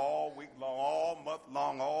 amen, all week long, all month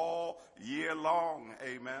long, all year long,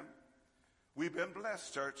 amen. We've been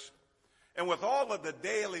blessed, church. And with all of the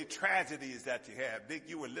daily tragedies that you have, Dick,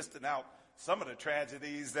 you were listing out some of the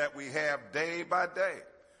tragedies that we have day by day.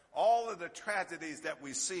 All of the tragedies that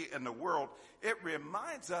we see in the world, it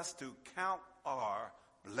reminds us to count our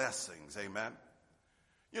blessings, amen.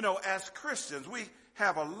 You know, as Christians, we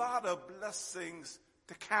have a lot of blessings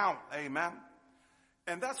to count, amen.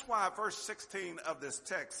 And that's why verse 16 of this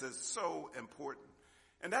text is so important.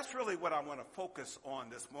 And that's really what I want to focus on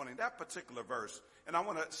this morning, that particular verse. And I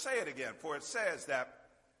want to say it again, for it says that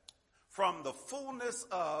from the fullness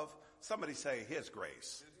of, somebody say his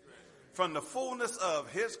grace. From the fullness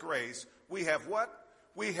of his grace, we have what?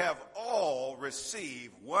 We have all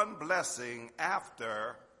received one blessing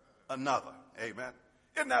after another. Amen.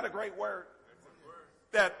 Isn't that a great word?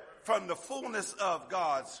 That from the fullness of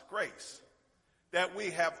God's grace, that we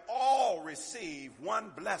have all received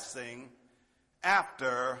one blessing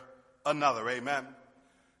after another. Amen.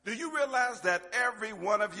 Do you realize that every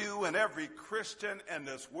one of you and every Christian in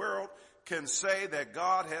this world can say that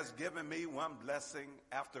God has given me one blessing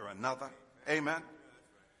after another? Amen.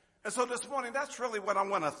 And so this morning, that's really what I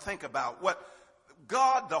want to think about. What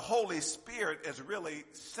God, the Holy Spirit, is really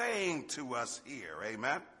saying to us here.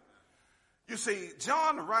 Amen. You see,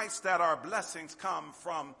 John writes that our blessings come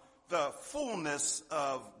from the fullness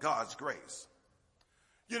of God's grace.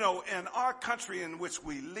 You know, in our country in which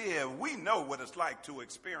we live, we know what it's like to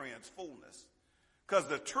experience fullness. Because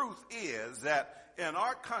the truth is that in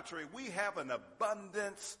our country, we have an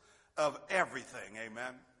abundance of everything,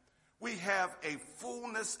 amen. We have a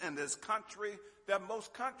fullness in this country that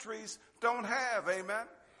most countries don't have, amen.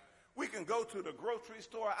 We can go to the grocery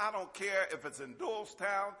store. I don't care if it's in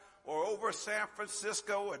Doylestown or over San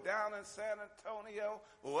Francisco or down in San Antonio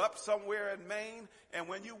or up somewhere in Maine. And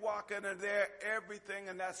when you walk into there, everything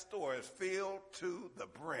in that store is filled to the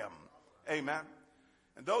brim. Amen.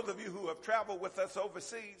 And those of you who have traveled with us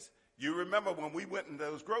overseas, you remember when we went in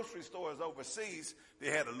those grocery stores overseas, they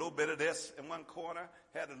had a little bit of this in one corner,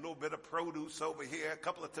 had a little bit of produce over here, a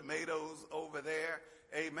couple of tomatoes over there.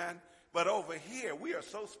 Amen. But over here, we are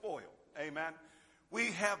so spoiled. Amen. We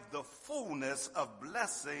have the fullness of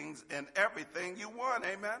blessings in everything you want.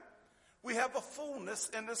 Amen. We have a fullness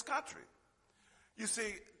in this country. You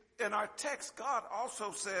see, in our text, God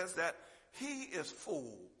also says that he is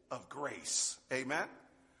full of grace. Amen.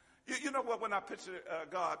 You know what, when I picture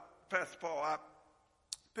God, Pastor Paul, I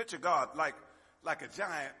picture God like a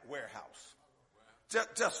giant warehouse,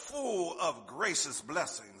 just full of gracious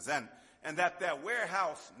blessings, and that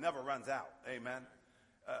warehouse never runs out. Amen.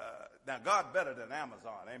 Now, God better than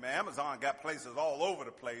Amazon. Amen. Amazon got places all over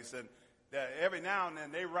the place, and every now and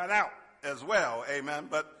then they run out as well. Amen.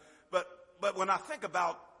 But when I think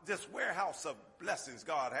about this warehouse of blessings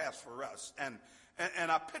God has for us, and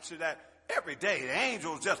I picture that every day the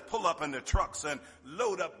angels just pull up in their trucks and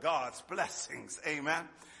load up God's blessings. Amen.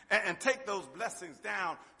 And take those blessings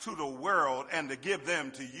down to the world and to give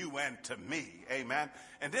them to you and to me. Amen.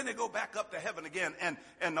 And then they go back up to heaven again,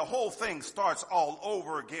 and the whole thing starts all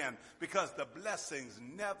over again because the blessings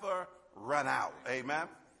never run out. Amen.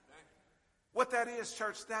 What that is,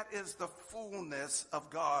 church, that is the fullness of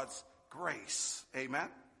God's grace. Amen.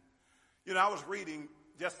 You know, I was reading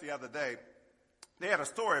just the other day, they had a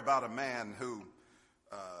story about a man who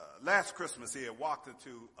last Christmas he had walked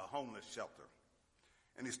into a homeless shelter.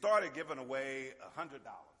 And he started giving away $100.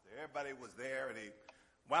 Everybody was there, and he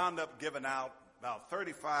wound up giving out about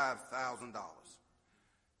 $35,000.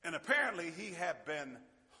 And apparently he had been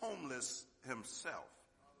homeless himself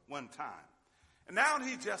one time. And now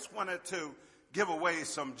he just wanted to give away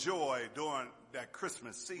some joy during that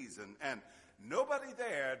Christmas season. And nobody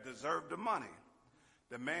there deserved the money.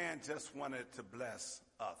 The man just wanted to bless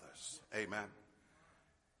others. Amen.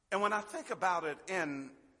 And when I think about it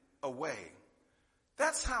in a way,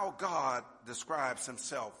 that's how God describes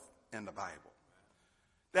himself in the Bible.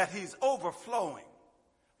 That he's overflowing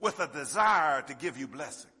with a desire to give you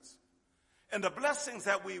blessings. And the blessings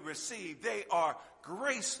that we receive, they are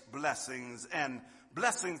grace blessings and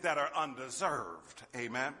blessings that are undeserved.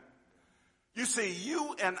 Amen. You see,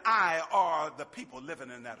 you and I are the people living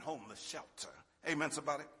in that homeless shelter. Amen,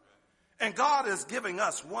 somebody? And God is giving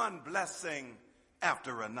us one blessing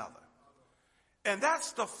after another. And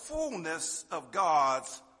that's the fullness of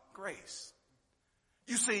God's grace.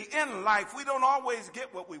 You see, in life, we don't always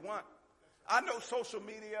get what we want. I know social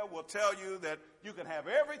media will tell you that you can have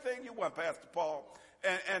everything you want, Pastor Paul,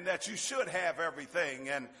 and that you should have everything,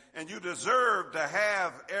 and you deserve to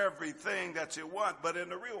have everything that you want. But in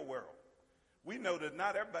the real world, we know that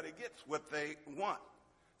not everybody gets what they want.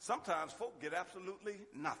 Sometimes folk get absolutely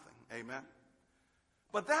nothing. Amen.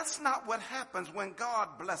 But that's not what happens when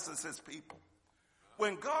God blesses his people.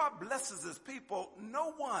 When God blesses his people,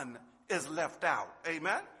 no one is left out.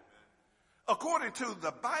 Amen. According to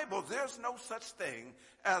the Bible, there's no such thing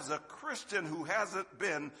as a Christian who hasn't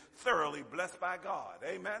been thoroughly blessed by God.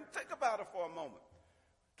 Amen. Think about it for a moment.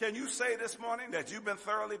 Can you say this morning that you've been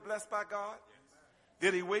thoroughly blessed by God?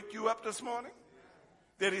 Did he wake you up this morning?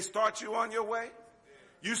 Did he start you on your way?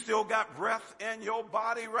 You still got breath in your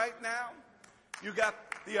body right now. You got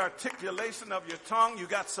the articulation of your tongue. You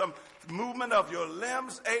got some movement of your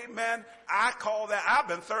limbs. Amen. I call that, I've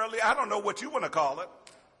been thoroughly, I don't know what you want to call it,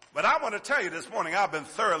 but I want to tell you this morning, I've been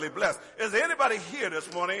thoroughly blessed. Is there anybody here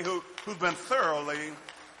this morning who's been thoroughly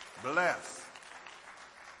blessed?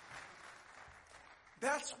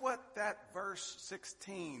 That's what that verse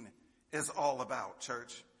 16 is all about,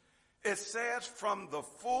 church. It says, from the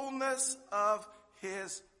fullness of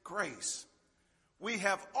his grace, we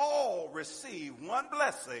have all received one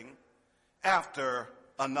blessing after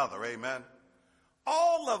another. Amen.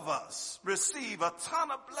 All of us receive a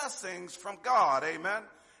ton of blessings from God. Amen.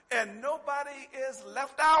 And nobody is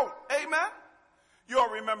left out. Amen. You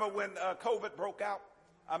all remember when COVID broke out?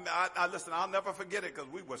 Listen, I'll never forget it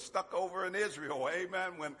because we were stuck over in Israel.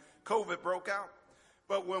 Amen. When COVID broke out.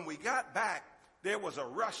 But when we got back, there was a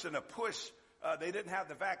rush and a push. They didn't have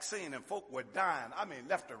the vaccine and folk were dying. I mean,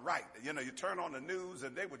 left and right. You know, you turn on the news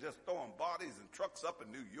and they were just throwing bodies and trucks up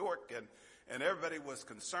in New York, and everybody was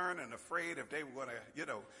concerned and afraid if they were going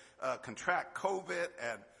to, contract COVID,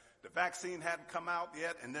 and the vaccine hadn't come out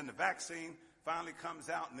yet. And then the vaccine finally comes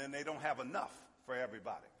out and then they don't have enough for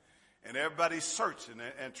everybody. And everybody's searching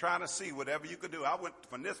and trying to see whatever you could do. I went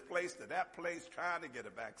from this place to that place trying to get a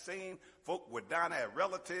vaccine. Folk were dying. I had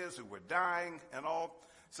relatives who were dying and all.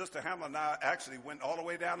 Sister Hamlin and I actually went all the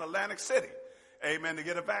way down to Atlantic City, amen, to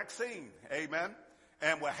get a vaccine, amen.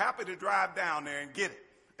 And we're happy to drive down there and get it,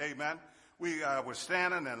 amen. We were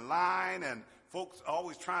standing in line, and folks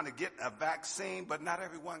always trying to get a vaccine, but not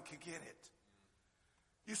everyone could get it.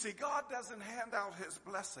 You see, God doesn't hand out his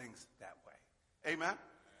blessings that way, amen.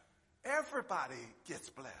 Everybody gets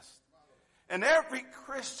blessed. And every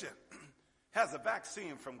Christian has a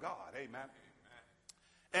vaccine from God. Amen.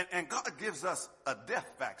 And God gives us a death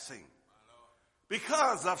vaccine.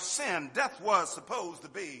 Because of sin, death was supposed to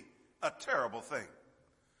be a terrible thing.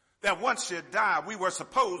 That once you die, we were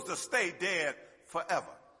supposed to stay dead forever.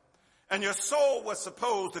 And your soul was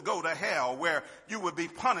supposed to go to hell, where you would be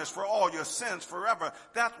punished for all your sins forever.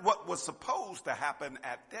 That's what was supposed to happen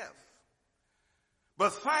at death.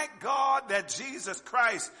 But thank God that Jesus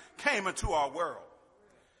Christ came into our world.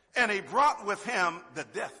 And he brought with him the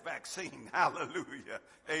death vaccine. Hallelujah.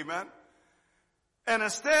 Amen. And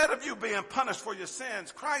instead of you being punished for your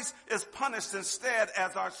sins, Christ is punished instead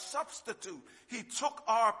as our substitute. He took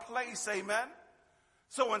our place. Amen.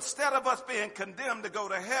 So instead of us being condemned to go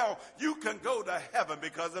to hell, you can go to heaven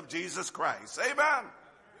because of Jesus Christ. Amen.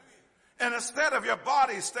 And instead of your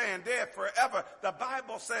body staying dead forever, the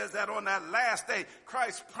Bible says that on that last day,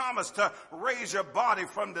 Christ promised to raise your body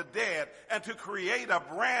from the dead and to create a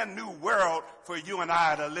brand new world for you and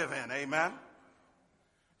I to live in. Amen.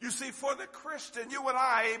 You see, for the Christian, you and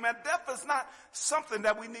I, amen, death is not something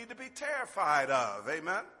that we need to be terrified of.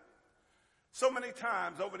 Amen. So many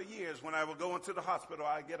times over the years when I would go into the hospital,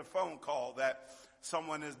 I get a phone call that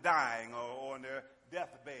someone is dying or on their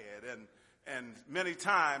deathbed, and many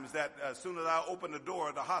times that as soon as I open the door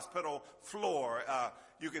of the hospital floor,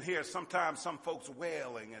 you can hear sometimes some folks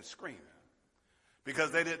wailing and screaming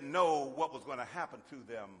because they didn't know what was going to happen to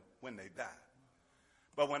them when they died.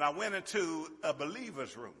 But when I went into a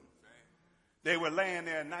believer's room, they were laying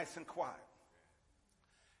there nice and quiet.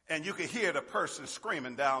 And you could hear the person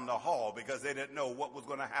screaming down the hall because they didn't know what was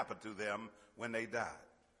going to happen to them when they died.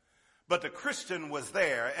 But the Christian was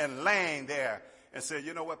there and laying there and said,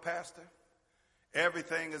 you know what, Pastor?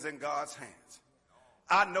 Everything is in God's hands.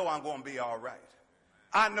 I know I'm going to be all right.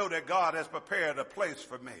 I know that God has prepared a place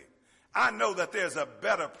for me. I know that there's a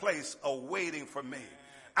better place awaiting for me.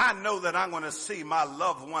 I know that I'm going to see my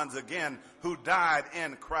loved ones again who died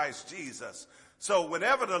in Christ Jesus. So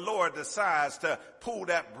whenever the Lord decides to pull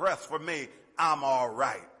that breath from me, I'm all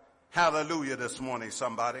right. Hallelujah this morning,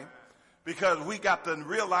 somebody. Because we got to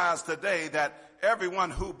realize today that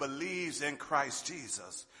everyone who believes in Christ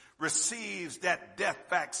Jesus receives that death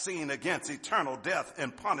vaccine against eternal death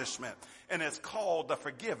and punishment. And it's called the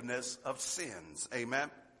forgiveness of sins. Amen.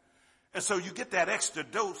 And so you get that extra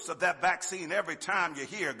dose of that vaccine every time you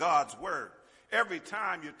hear God's word. Every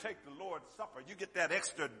time you take the Lord's Supper, you get that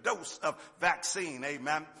extra dose of vaccine.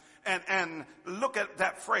 Amen. And look at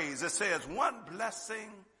that phrase. It says one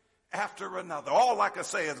blessing after another. All I can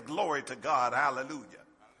say is glory to God. Hallelujah.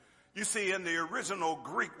 You see, in the original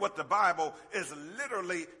Greek, what the Bible is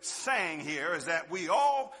literally saying here is that we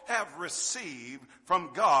all have received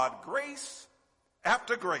from God grace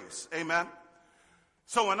after grace. Amen.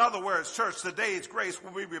 So in other words, church, today's grace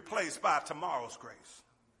will be replaced by tomorrow's grace.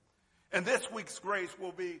 And this week's grace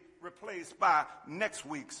will be replaced by next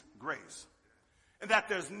week's grace. And that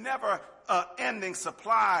there's never an ending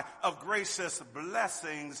supply of gracious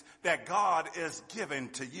blessings that God is giving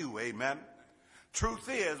to you. Amen. Truth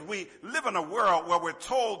is, we live in a world where we're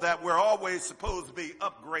told that we're always supposed to be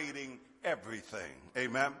upgrading everything.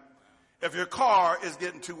 Amen. If your car is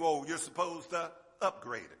getting too old, you're supposed to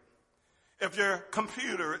upgrade it. If your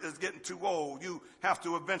computer is getting too old, you have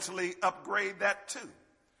to eventually upgrade that too.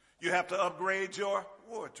 You have to upgrade your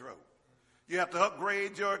wardrobe. You have to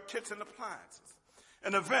upgrade your kitchen appliances.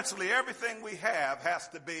 And eventually everything we have has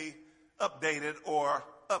to be updated or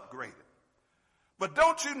upgraded. But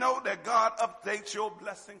don't you know that God updates your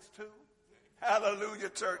blessings too? Hallelujah,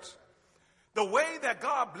 church. The way that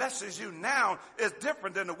God blesses you now is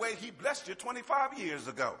different than the way he blessed you 25 years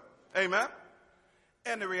ago. Amen.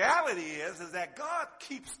 And the reality is that God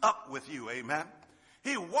keeps up with you. Amen.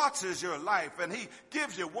 He watches your life and he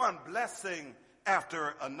gives you one blessing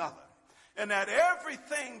after another. And that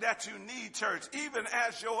everything that you need, church, even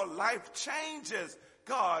as your life changes,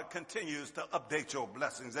 God continues to update your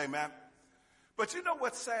blessings. Amen. But you know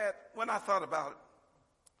what's sad when I thought about it?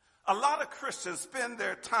 A lot of Christians spend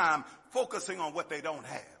their time focusing on what they don't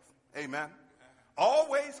have. Amen.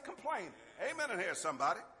 Always complaining. Amen in here,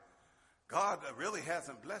 somebody. God really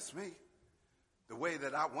hasn't blessed me. the way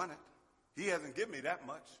that I want it. He hasn't given me that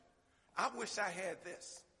much. I wish I had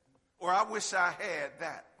this, or I wish I had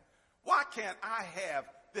that. Why can't I have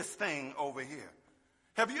this thing over here?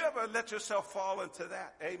 Have you ever let yourself fall into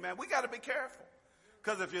that? Amen. We got to be careful,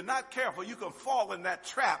 because if you're not careful, you can fall in that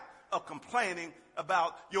trap of complaining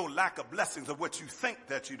about your lack of blessings of what you think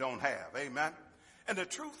that you don't have. Amen. And the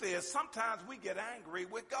truth is, sometimes we get angry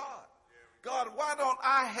with God. God, why don't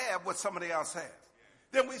I have what somebody else has?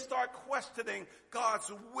 Then we start questioning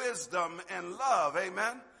God's wisdom and love.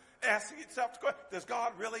 Amen. Asking yourself the question, does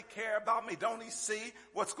God really care about me? Don't he see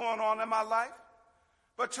what's going on in my life?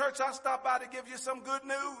 But church, I stopped by to give you some good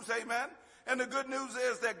news. Amen. And the good news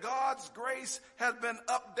is that God's grace has been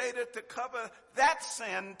updated to cover that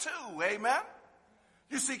sin too. Amen.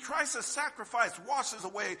 You see, Christ's sacrifice washes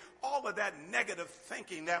away all of that negative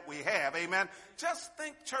thinking that we have. Amen. Just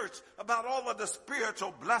think, church, about all of the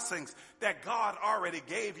spiritual blessings that God already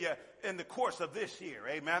gave you in the course of this year.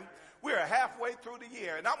 Amen. We're halfway through the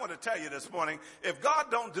year, and I want to tell you this morning, if God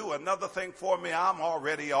don't do another thing for me, I'm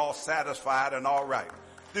already all satisfied and all right.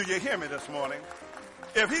 Do you hear me this morning?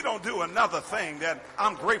 If he don't do another thing, then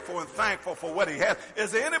I'm grateful and thankful for what he has.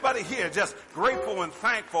 Is there anybody here just grateful and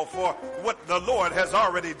thankful for what the Lord has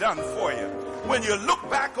already done for you? When you look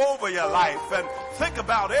back over your life and think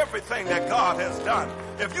about everything that God has done,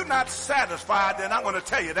 if you're not satisfied, then I'm going to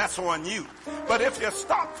tell you that's on you. But if you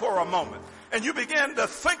stop for a moment and you begin to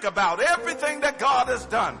think about everything that God has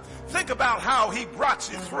done, think about how he brought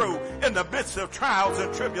you through in the midst of trials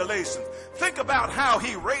and tribulations. Think about how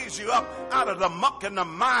he raised you up out of the muck and the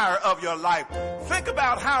mire of your life. Think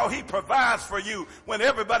about how he provides for you when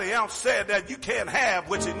everybody else said that you can't have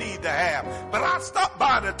what you need to have. But I stopped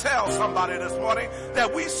by to tell somebody this morning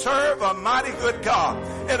that we serve a mighty good God.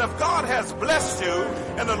 And if God has blessed you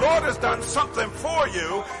and the Lord has done something for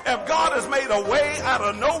you, if God has made a way out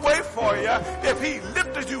of no way for you, if he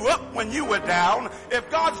lifted you up when you were down, if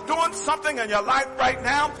God's doing something in your life right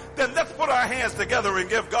now, then let's put our hands together and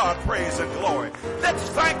give God praise and glory. Let's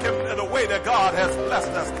thank him in the way that God has blessed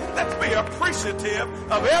us. Let's be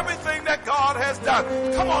appreciative of everything that God has done.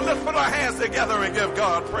 Come on, let's put our hands together and give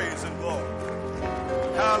God praise and glory.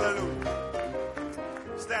 Hallelujah.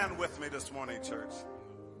 Stand with me this morning, church.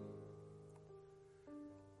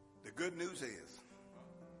 The good news is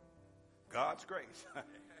God's grace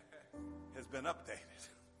has been updated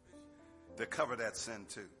to cover that sin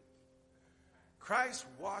too. Christ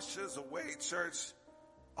washes away, church,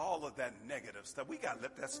 all of that negative stuff. We got to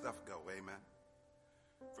let that stuff go. Amen.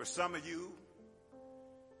 For some of you,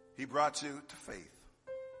 he brought you to faith.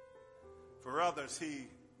 For others, he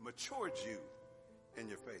matured you in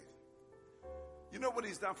your faith. You know what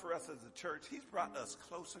he's done for us as a church? He's brought us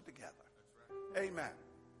closer together. Amen.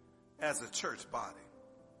 As a church body,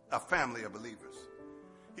 a family of believers.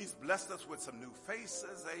 He's blessed us with some new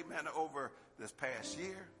faces, amen, over this past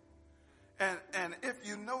year. And if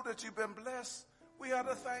you know that you've been blessed, we ought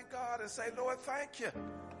to thank God and say, Lord, thank you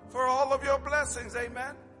for all of your blessings,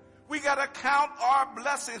 amen. We got to count our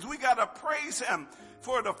blessings. We got to praise him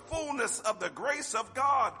for the fullness of the grace of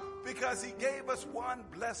God, because he gave us one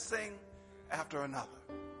blessing after another.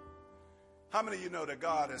 How many of you know that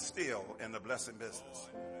God is still in the blessing business?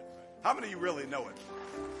 How many of you really know it?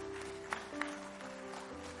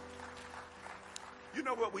 You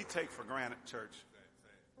know what we take for granted, church?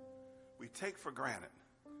 We take for granted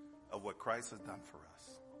of what Christ has done for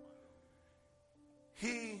us.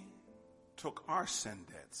 He took our sin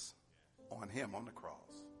debts on him on the cross.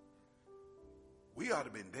 We ought to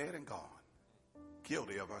have been dead and gone,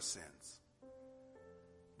 guilty of our sins.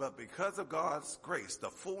 But because of God's grace, the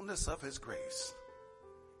fullness of his grace,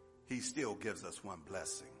 he still gives us one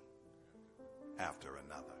blessing after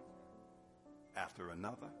another. After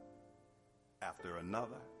another. After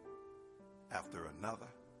another. After another.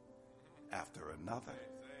 After another.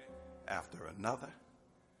 After another.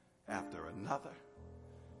 After another.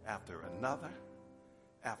 After another.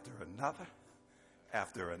 After another.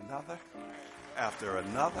 After another. After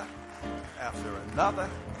another. After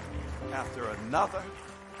another. After another.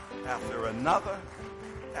 After another.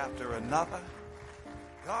 After another.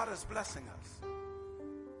 God is blessing us.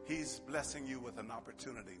 He's blessing you with an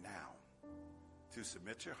opportunity now to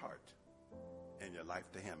submit your heart and your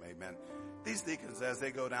life to him. Amen. These deacons, as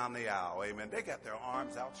they go down the aisle, amen, they got their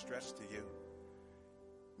arms outstretched to you.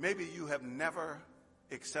 Maybe you have never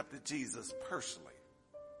accepted Jesus personally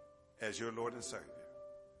as your Lord and Savior.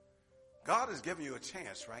 God is giving you a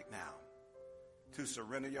chance right now to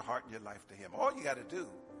surrender your heart and your life to him. All you got to do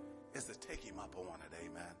is to take him up on it.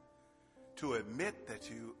 Amen. To admit that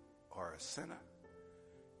you are a sinner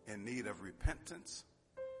in need of repentance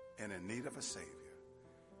and in need of a Savior.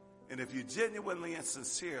 And if you genuinely and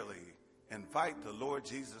sincerely invite the Lord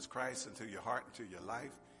Jesus Christ into your heart, into your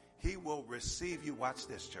life, he will receive you, watch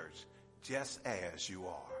this, church, just as you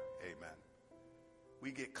are. Amen.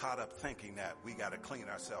 We get caught up thinking that we got to clean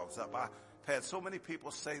ourselves up. I've had so many people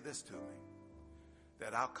say this to me,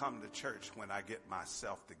 that I'll come to church when I get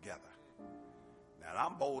myself together. Now,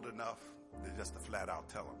 I'm bold enough to just to flat out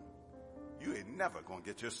tell them, you ain't never going to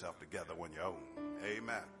get yourself together on your own.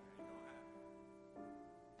 Amen.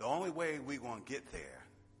 The only way we're going to get there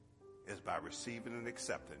is by receiving and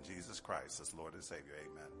accepting Jesus Christ as Lord and Savior.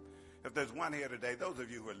 Amen. If there's one here today, those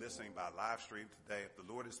of you who are listening by live stream today, if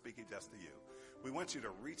the Lord is speaking just to you, we want you to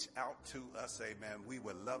reach out to us. Amen. We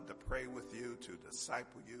would love to pray with you, to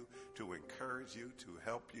disciple you, to encourage you, to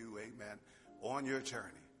help you. Amen. On your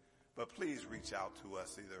journey. But please reach out to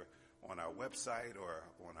us either on our website or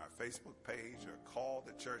on our Facebook page, or call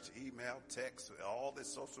the church, email, text, all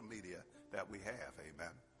this social media that we have. Amen.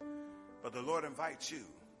 But the Lord invites you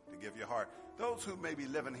to give your heart. Those who may be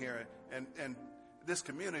living here in this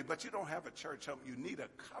community, but you don't have a church home, you need a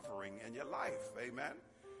covering in your life. Amen.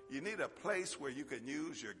 You need a place where you can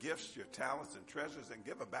use your gifts, your talents, and treasures and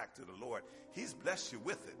give it back to the Lord. He's blessed you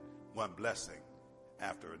with it, one blessing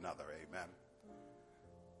after another. Amen.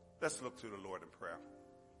 Let's look to the Lord in prayer.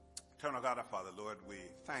 Eternal God, our Father, Lord, we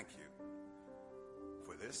thank you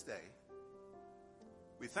for this day.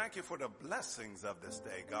 We thank you for the blessings of this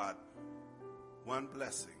day, God. One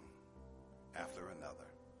blessing after another.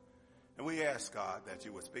 And we ask, God, that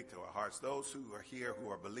you would speak to our hearts. Those who are here who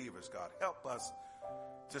are believers, God, help us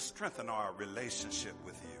to strengthen our relationship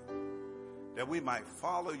with you. That we might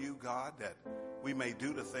follow you, God, that we may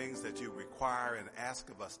do the things that you require and ask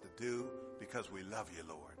of us to do because we love you,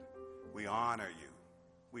 Lord. We honor you.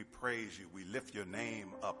 We praise you. We lift your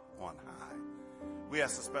name up on high. We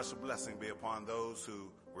ask a special blessing be upon those who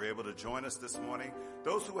were able to join us this morning.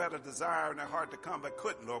 Those who had a desire in their heart to come but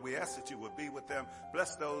couldn't, Lord, we ask that you would be with them.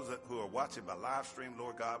 Bless those who are watching by live stream,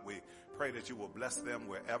 Lord God. We pray that you will bless them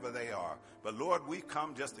wherever they are. But Lord, we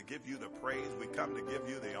come just to give you the praise. We come to give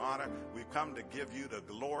you the honor. We come to give you the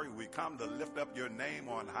glory. We come to lift up your name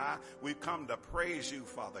on high. We come to praise you,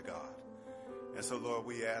 Father God. And so, Lord,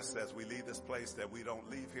 we ask as we leave this place that we don't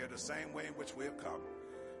leave here the same way in which we have come.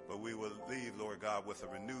 But we will leave, Lord God, with a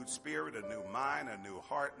renewed spirit, a new mind, a new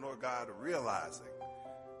heart, Lord God, realizing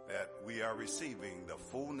that we are receiving the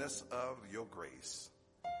fullness of your grace.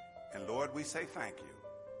 And Lord, we say thank you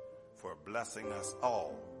for blessing us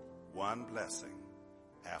all, one blessing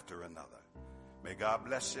after another. May God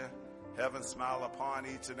bless you. Heaven smile upon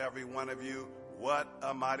each and every one of you. What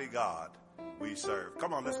a mighty God we serve.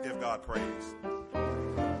 Come on, let's give God praise.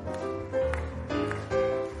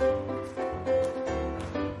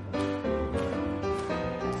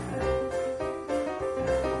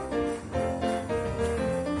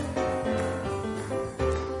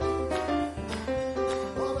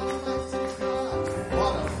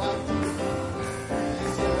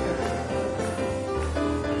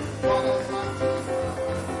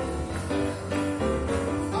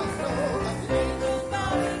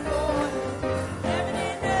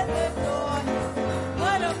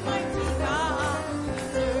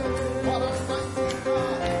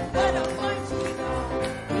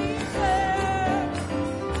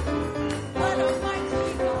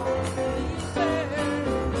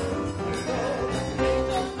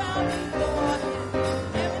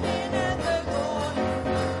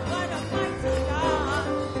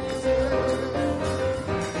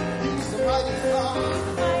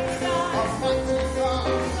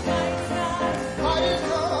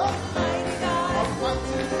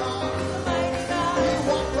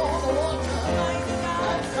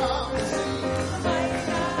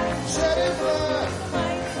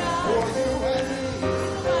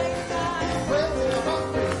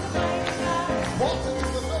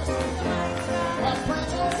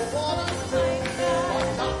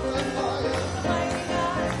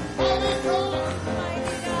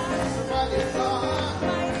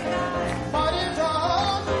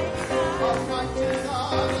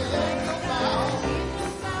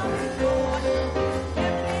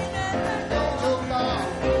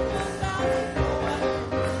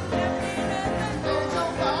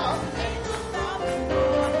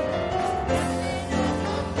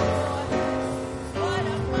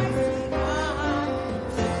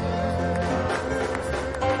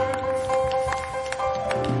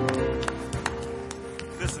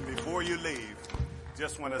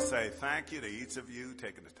 Want to say thank you to each of you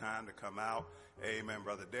taking the time to come out. Amen,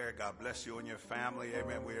 Brother Derek. God bless you and your family.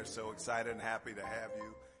 Amen. We are so excited and happy to have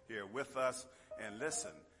you here with us. And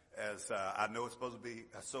listen, as I know it's supposed to be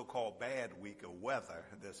a so-called bad week of weather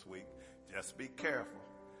this week, just be careful.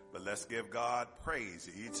 But let's give God praise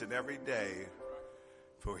each and every day,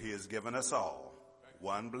 for he has given us all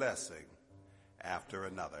one blessing after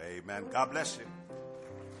another. Amen. God bless you.